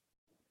 like,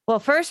 well,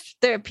 first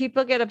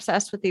people get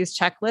obsessed with these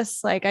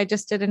checklists. Like I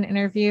just did an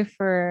interview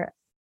for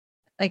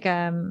like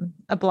a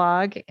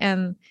blog,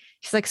 and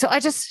she's like,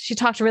 she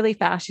talked really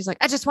fast. She's like,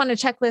 I just want a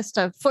checklist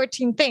of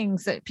 14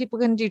 things that people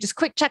can do. Just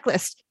quick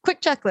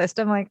checklist.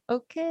 I'm like,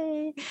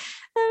 okay.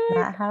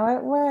 Not how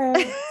it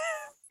works.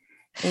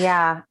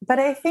 Yeah. But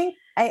I think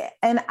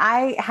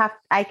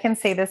I can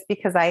say this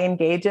because I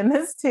engage in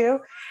this too.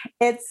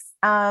 It's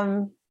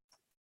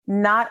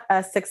not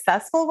a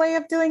successful way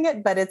of doing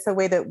it, but it's a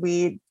way that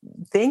we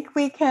think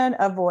we can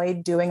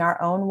avoid doing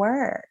our own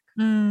work.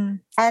 And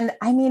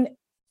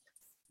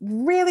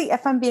really,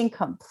 if I'm being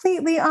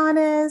completely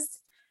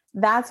honest,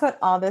 that's what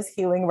all this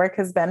healing work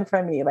has been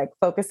for me, like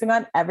focusing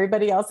on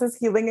everybody else's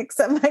healing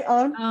except my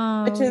own,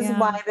 which is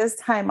why this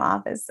time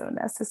off is so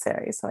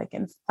necessary. So I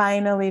can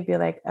finally be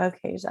like,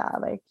 okay, Ja,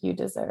 like you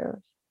deserve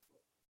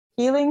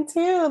healing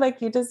too.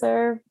 Like you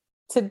deserve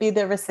to be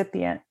the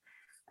recipient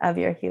of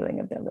your healing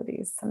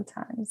abilities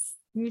sometimes.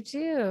 You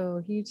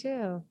do.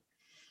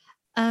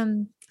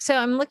 So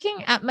I'm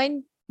looking at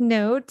my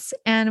notes,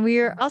 and we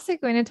are also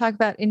going to talk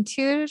about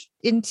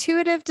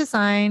intuitive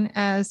design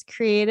as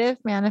creative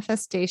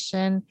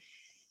manifestation,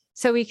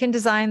 so we can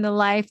design the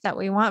life that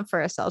we want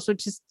for ourselves,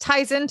 which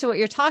ties into what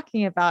you're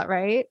talking about,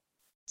 right?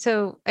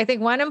 So I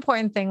think one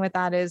important thing with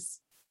that is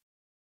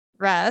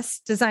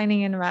rest,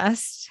 designing in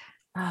rest.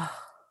 Oh,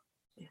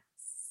 yes.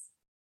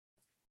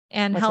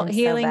 And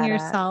healing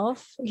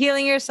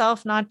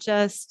yourself, not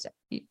just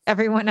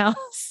everyone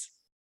else.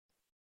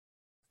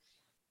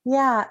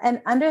 Yeah.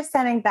 And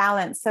understanding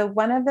balance. So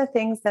one of the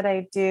things that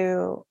I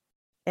do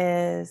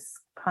is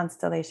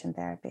constellation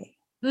therapy.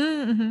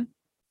 Mm-hmm.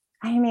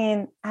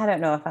 I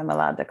don't know if I'm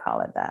allowed to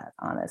call it that,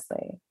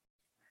 honestly.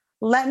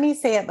 Let me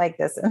say it like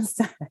this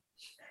instead.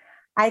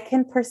 I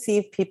can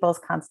perceive people's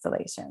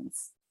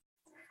constellations.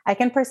 I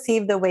can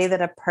perceive the way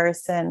that a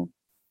person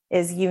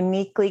is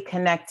uniquely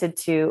connected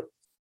to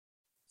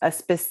a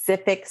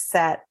specific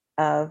set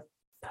of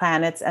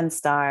planets and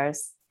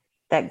stars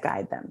that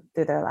guide them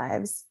through their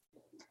lives.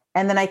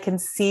 And then I can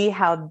see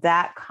how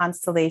that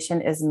constellation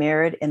is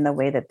mirrored in the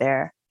way that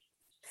their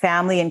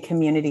family and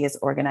community is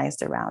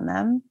organized around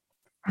them,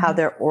 how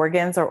their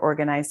organs are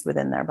organized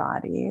within their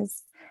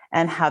bodies,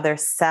 and how their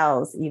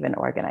cells even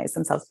organize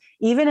themselves.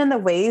 Even in the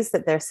ways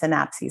that their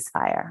synapses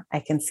fire, I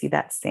can see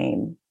that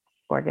same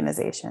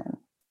organization.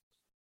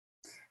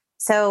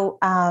 So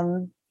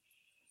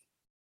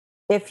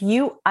if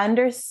you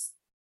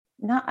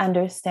not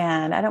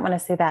understand, I don't want to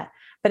say that,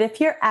 but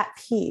if you're at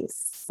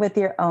peace with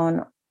your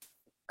own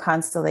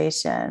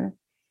constellation,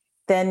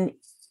 then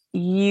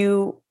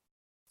you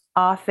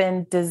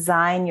often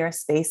design your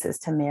spaces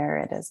to mirror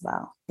it as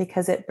well,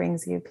 because it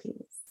brings you peace.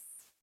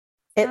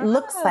 It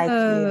looks like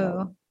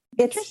you.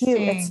 It's you.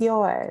 It's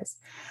yours.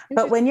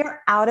 But when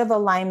you're out of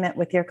alignment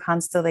with your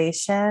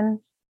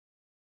constellation,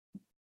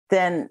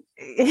 then,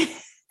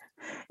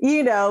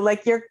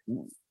 like your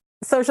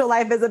social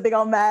life is a big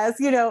old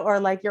mess, or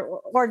like your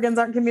organs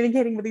aren't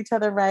communicating with each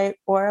other right,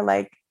 or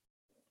like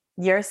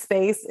your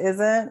space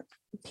isn't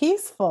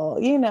peaceful,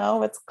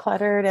 it's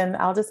cluttered. And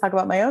I'll just talk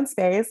about my own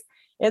space.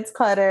 It's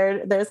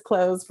cluttered. There's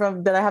clothes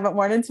from that I haven't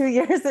worn in 2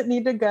 years that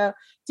need to go.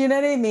 Do you know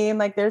what I mean?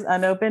 Like there's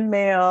unopened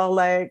mail,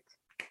 like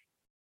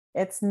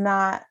it's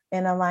not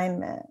in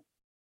alignment.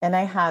 And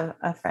I have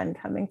a friend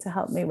coming to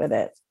help me with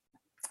it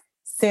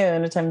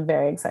soon, which I'm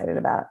very excited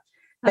about.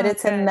 But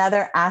it's good.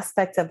 another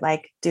aspect of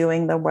like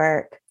doing the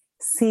work,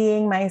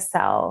 seeing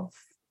myself,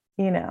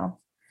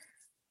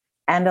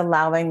 and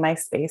allowing my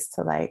space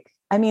to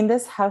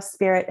this house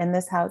spirit in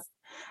this house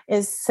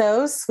is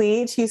so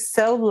sweet. She's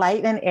so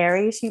light and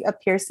airy. She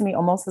appears to me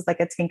almost as like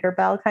a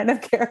Tinkerbell kind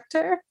of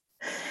character,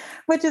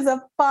 which is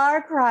a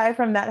far cry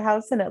from that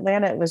house in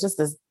Atlanta. It was just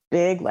this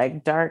big,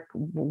 like dark,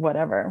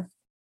 whatever.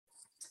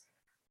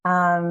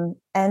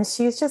 And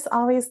she's just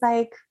always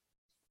like,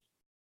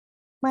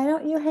 why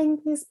don't you hang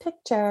these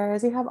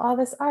pictures? You have all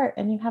this art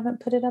and you haven't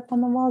put it up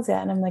on the walls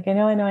yet. And I'm like, I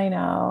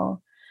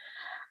know.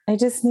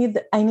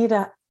 I need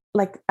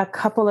a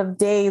couple of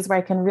days where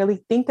I can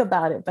really think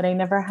about it, but I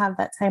never have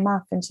that time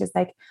off. And she's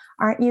like,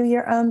 aren't you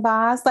your own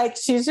boss? Like,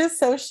 she's just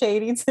so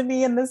shady to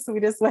me in the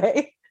sweetest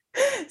way.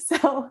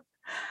 So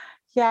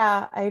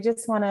yeah, I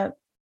just want to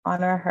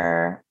honor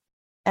her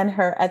and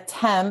her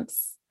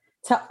attempts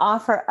to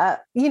offer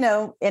up,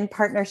 in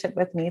partnership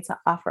with me, to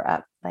offer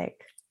up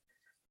like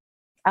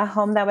a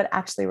home that would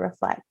actually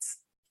reflect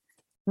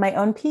my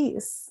own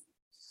peace,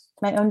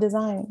 my own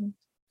design.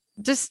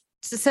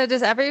 So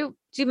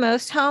do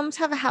most homes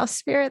have a house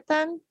spirit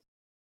then?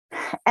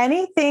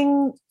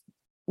 Anything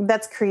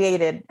that's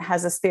created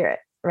has a spirit,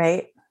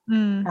 right?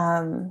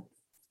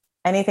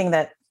 Anything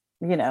that,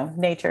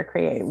 nature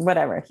create,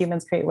 whatever,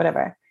 humans create,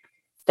 whatever,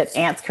 that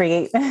ants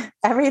create,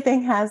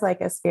 everything has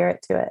like a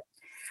spirit to it.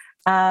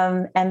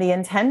 And the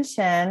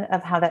intention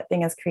of how that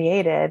thing is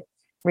created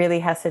really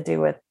has to do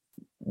with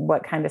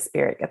what kind of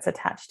spirit gets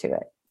attached to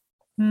it.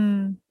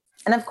 And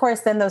of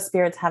course, then those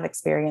spirits have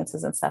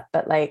experiences and stuff,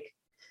 but like,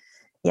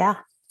 yeah,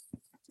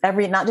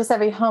 not just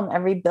every home,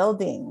 every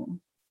building.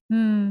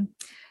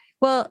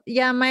 Well,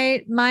 yeah,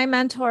 my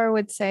mentor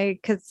would say,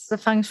 because the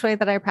feng shui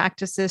that I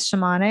practice is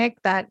shamanic,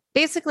 that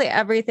basically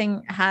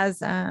everything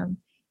has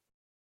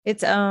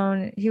its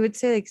own, he would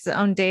say like its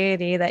own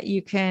deity, that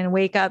you can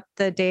wake up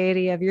the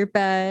deity of your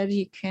bed,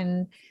 you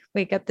can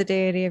wake up the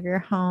deity of your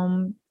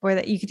home, or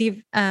that you could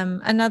even,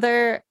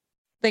 another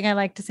thing I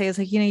like to say is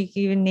like, you can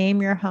even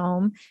name your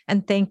home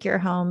and thank your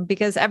home,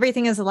 because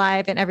everything is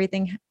alive and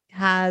everything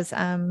is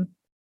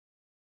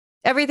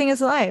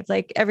alive.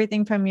 Like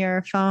everything from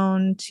your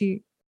phone to,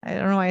 I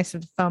don't know why I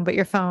said phone, but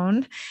your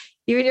phone,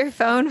 even your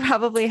phone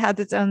probably has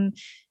its own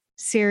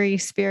Siri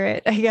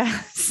spirit, I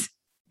guess.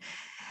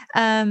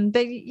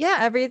 But yeah,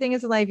 everything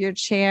is alive. Your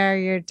chair,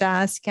 your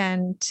desk,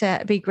 and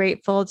to be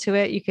grateful to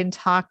it. You can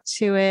talk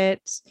to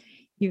it,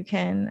 you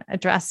can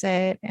address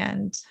it.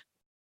 And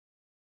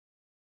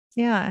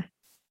yeah.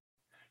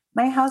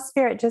 My house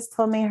spirit just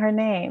told me her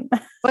name.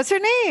 What's her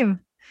name?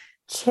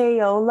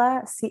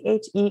 Cheola,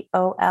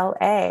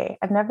 Cheola.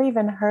 I've never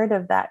even heard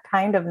of that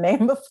kind of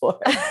name before.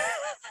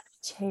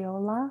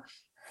 Cheola.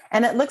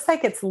 And it looks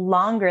like it's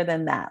longer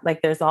than that.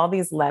 Like there's all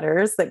these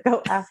letters that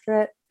go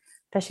after it.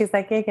 But she's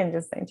like, you can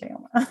just say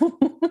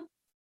Cheola.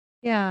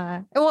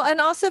 Yeah. Well,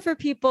 and also for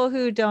people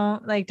who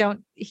don't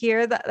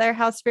hear that their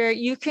house spirit,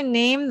 you can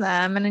name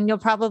them and then you'll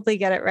probably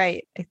get it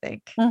right, I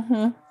think.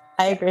 I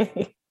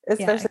agree.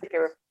 Especially if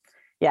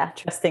you're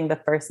trusting the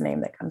first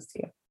name that comes to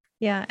you.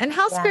 Yeah. And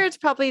house spirits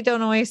probably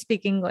don't always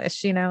speak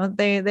English,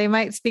 they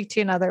might speak to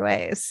you in other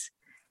ways.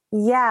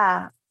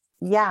 Yeah.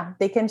 Yeah.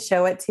 They can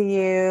show it to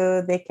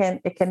you.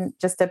 It can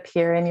just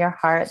appear in your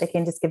heart. They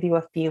can just give you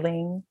a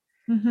feeling.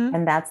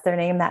 And that's their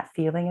name. That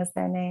feeling is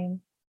their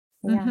name.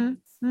 Yeah.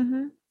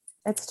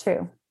 It's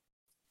true.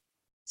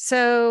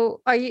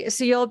 So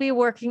you'll be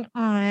working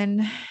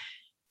on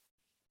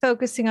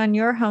focusing on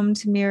your home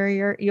to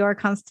mirror your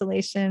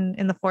constellation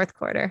in the fourth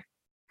quarter.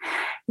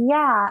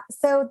 Yeah.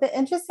 So the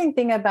interesting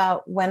thing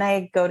about when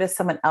I go to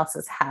someone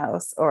else's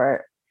house,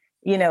 or,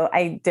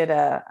 I did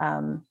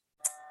I'm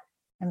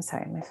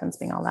sorry, my phone's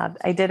being all loud.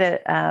 I did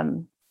a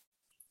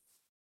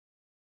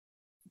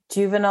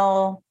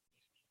juvenile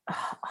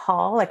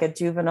hall, like a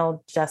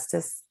juvenile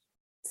justice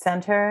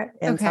center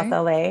in South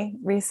LA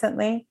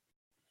recently.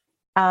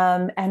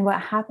 And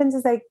what happens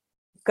is I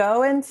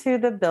go into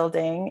the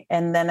building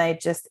and then I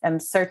just am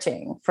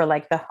searching for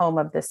like the home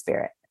of the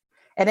spirit.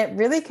 And it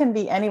really can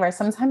be anywhere.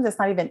 Sometimes it's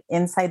not even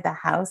inside the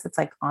house. It's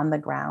like on the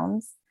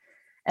grounds.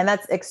 And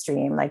that's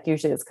extreme. Like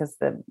usually it's because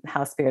the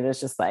house spirit is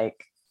just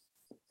like,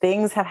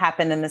 things have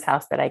happened in this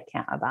house that I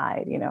can't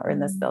abide, or in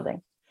this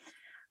building.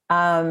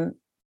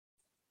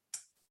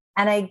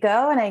 And I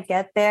go and I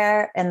get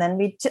there and then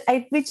we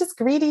just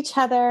greet each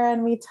other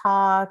and we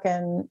talk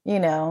and,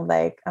 I'm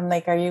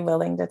like, are you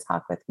willing to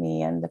talk with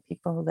me and the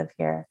people who live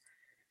here?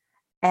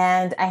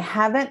 And I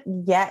haven't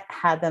yet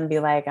had them be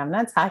like, I'm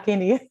not talking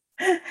to you,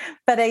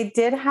 but I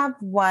did have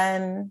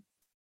one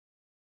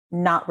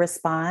not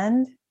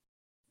respond.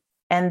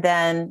 And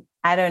then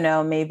I don't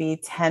know,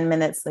 maybe 10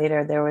 minutes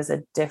later, there was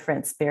a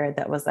different spirit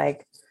that was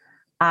like,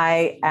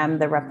 I am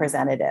the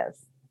representative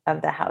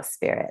of the house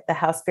spirit. The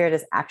house spirit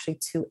is actually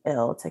too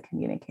ill to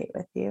communicate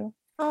with you.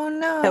 Oh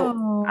no.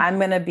 So I'm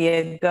going to be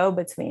a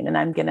go-between, and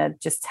I'm going to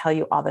just tell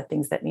you all the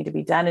things that need to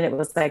be done. And it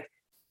was like,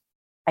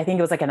 I think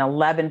it was like an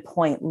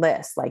 11-point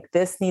list. Like,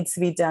 this needs to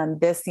be done.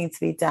 This needs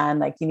to be done.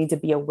 Like, you need to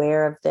be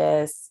aware of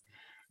this.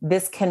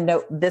 This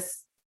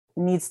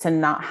needs to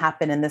not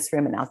happen in this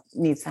room, and now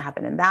needs to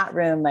happen in that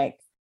room. Like,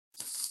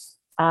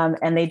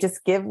 and they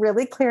just give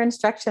really clear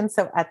instructions.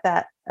 So at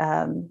that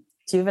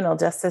juvenile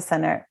justice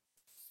center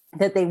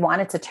that they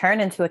wanted to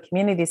turn into a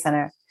community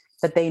center,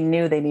 but they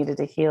knew they needed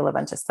to heal a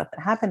bunch of stuff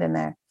that happened in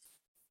there.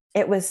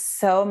 It was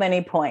so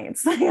many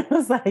points. It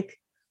was like,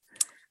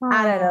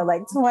 I don't know,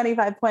 like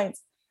 25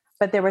 points.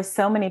 But there were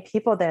so many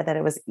people there that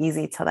it was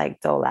easy to like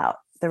dole out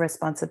the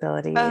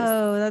responsibilities.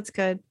 Oh, that's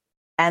good.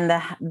 And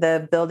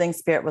the building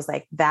spirit was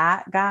like,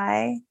 that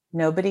guy,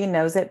 nobody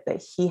knows it,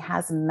 but he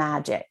has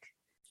magic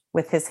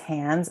with his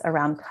hands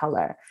around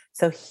color.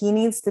 So he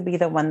needs to be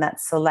the one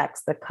that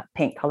selects the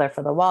paint color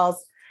for the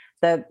walls,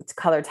 the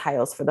color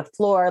tiles for the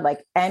floor,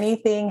 like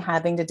anything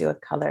having to do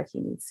with color, he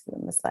needs to be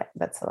in this, like,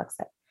 that selects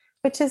it,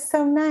 which is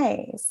so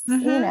nice.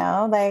 Mm-hmm. You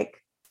know,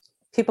 like,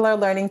 people are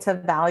learning to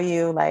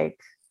value like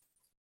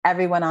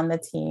everyone on the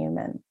team.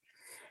 And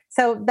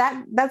so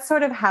that's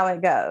sort of how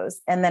it goes.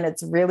 And then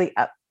it's really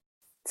up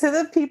to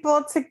the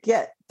people to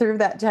get through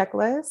that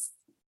checklist.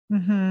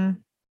 Mm-hmm.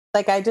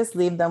 Like, I just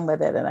leave them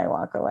with it and I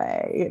walk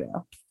away, you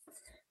know.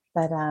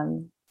 But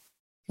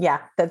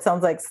yeah, that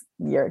sounds like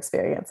your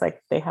experience.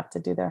 Like, they have to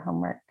do their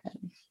homework.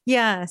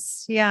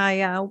 Yes.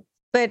 Yeah.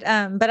 But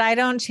I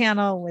don't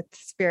channel with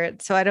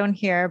spirit, so I don't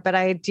hear, but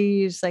I do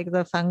use like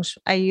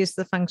I use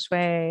the feng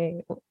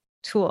shui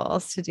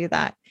tools to do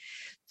that.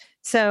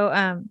 So,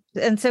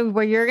 and so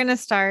where you're going to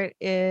start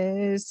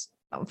is,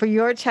 for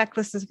your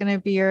checklist, is going to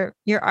be your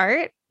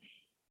art.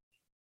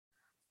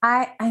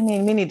 I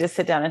mean, we need to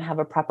sit down and have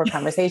a proper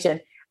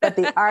conversation, but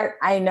the art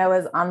I know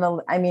is on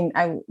the,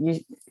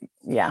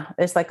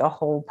 there's like a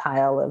whole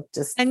pile of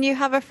just. And you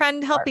have a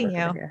friend helping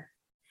you.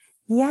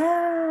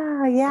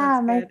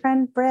 Yeah. My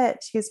friend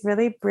Britt, she's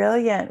really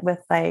brilliant with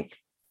like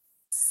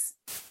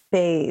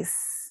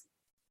space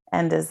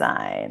and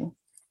design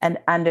and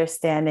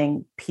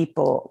understanding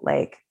people,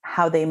 like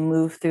how they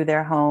move through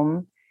their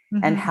home,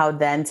 mm-hmm. and how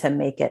then to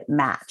make it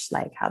match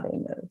like how they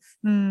move.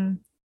 Mm,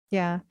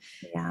 yeah.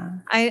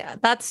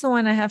 That's the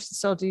one I have to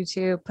still do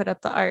too. Put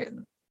up the art.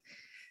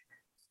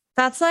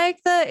 That's like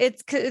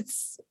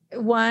it's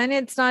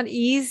not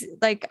easy,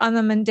 like on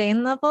the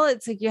mundane level.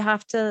 It's like, you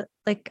have to,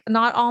 like,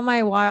 not all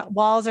my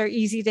walls are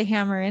easy to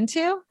hammer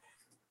into.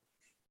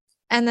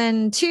 And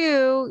then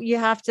 2, you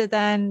have to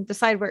then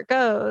decide where it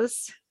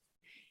goes.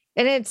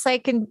 And it's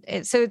like,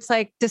 so it's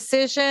like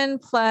decision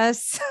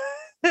plus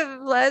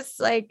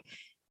like,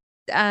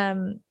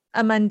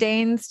 a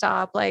mundane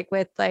stop, like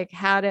with like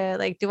how to,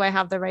 like, do I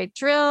have the right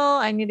drill?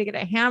 I need to get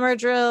a hammer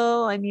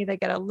drill. I need to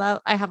get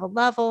I have a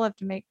level. I have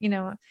to make,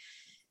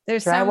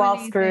 there's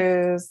drywall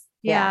screws.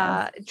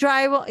 Yeah.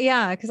 Drywall.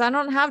 Yeah. Cause I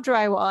don't have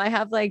drywall. I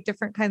have like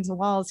different kinds of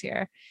walls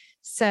here.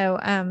 So,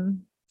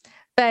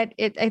 but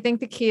I think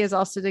the key is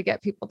also to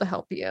get people to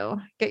help you,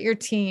 get your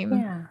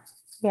team.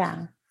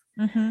 Yeah.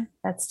 Mm-hmm.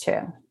 That's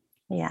true.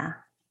 Yeah.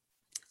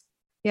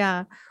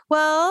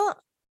 Well,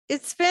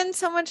 it's been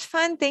so much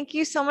fun. Thank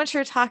you so much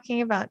for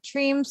talking about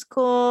Dream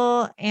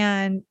School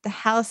and the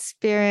house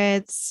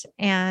spirits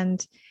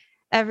and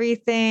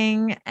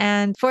everything.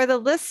 And for the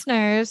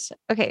listeners,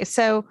 okay,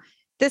 so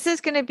this is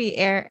going to be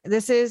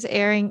this is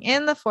airing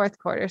in the 4th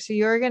quarter. So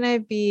you're going to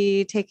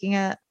be taking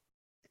you're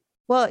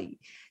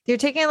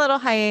taking a little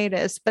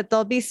hiatus, but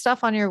there'll be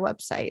stuff on your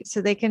website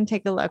so they can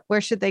take a look.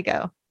 Where should they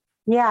go?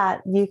 Yeah,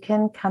 you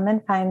can come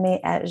and find me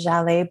at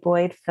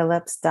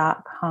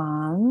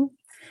JaléBoydPhillips.com.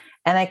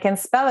 And I can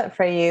spell it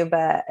for you,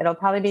 but it'll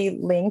probably be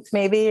linked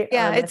maybe.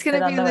 Yeah, it's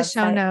going to be in the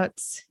show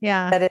notes.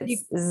 Yeah. But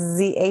it's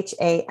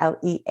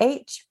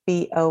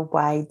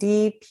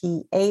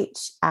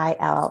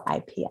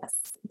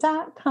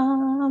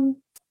ZHALEHBOYDPHILLIPS.com.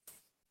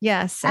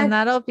 Yes. And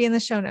that'll be in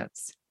the show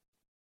notes.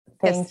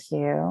 Thank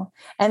you.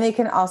 And you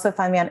can also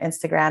find me on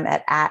Instagram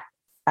at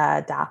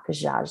Doc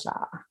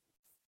Jaja.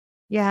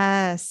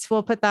 Yes.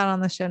 We'll put that on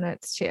the show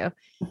notes too.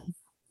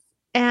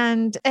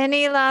 And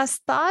any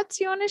last thoughts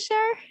you want to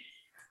share?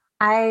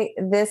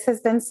 This has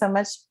been so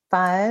much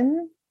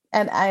fun,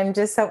 and I'm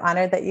just so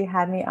honored that you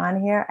had me on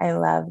here. I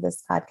love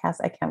this podcast.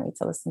 I can't wait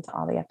to listen to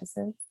all the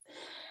episodes.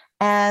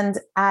 And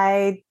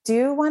I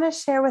do want to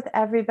share with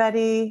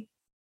everybody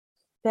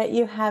that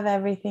you have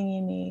everything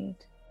you need.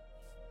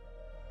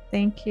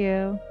 Thank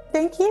you.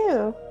 Thank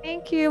you.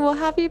 Thank you. We'll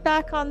have you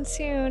back on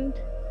soon.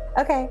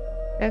 Okay.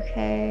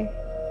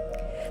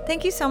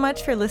 Thank you so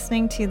much for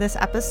listening to this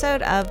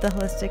episode of the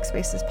Holistic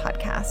Spaces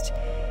podcast.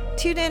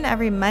 Tune in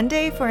every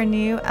Monday for a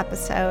new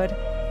episode.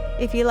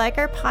 If you like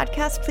our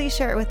podcast, please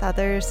share it with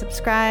others,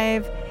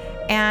 subscribe,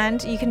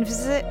 and you can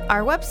visit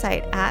our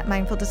website at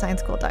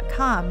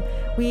mindfuldesignschool.com.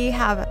 We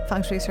have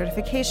feng shui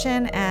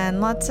certification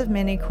and lots of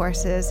mini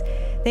courses.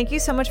 Thank you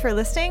so much for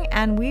listening,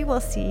 and we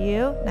will see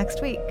you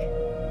next week.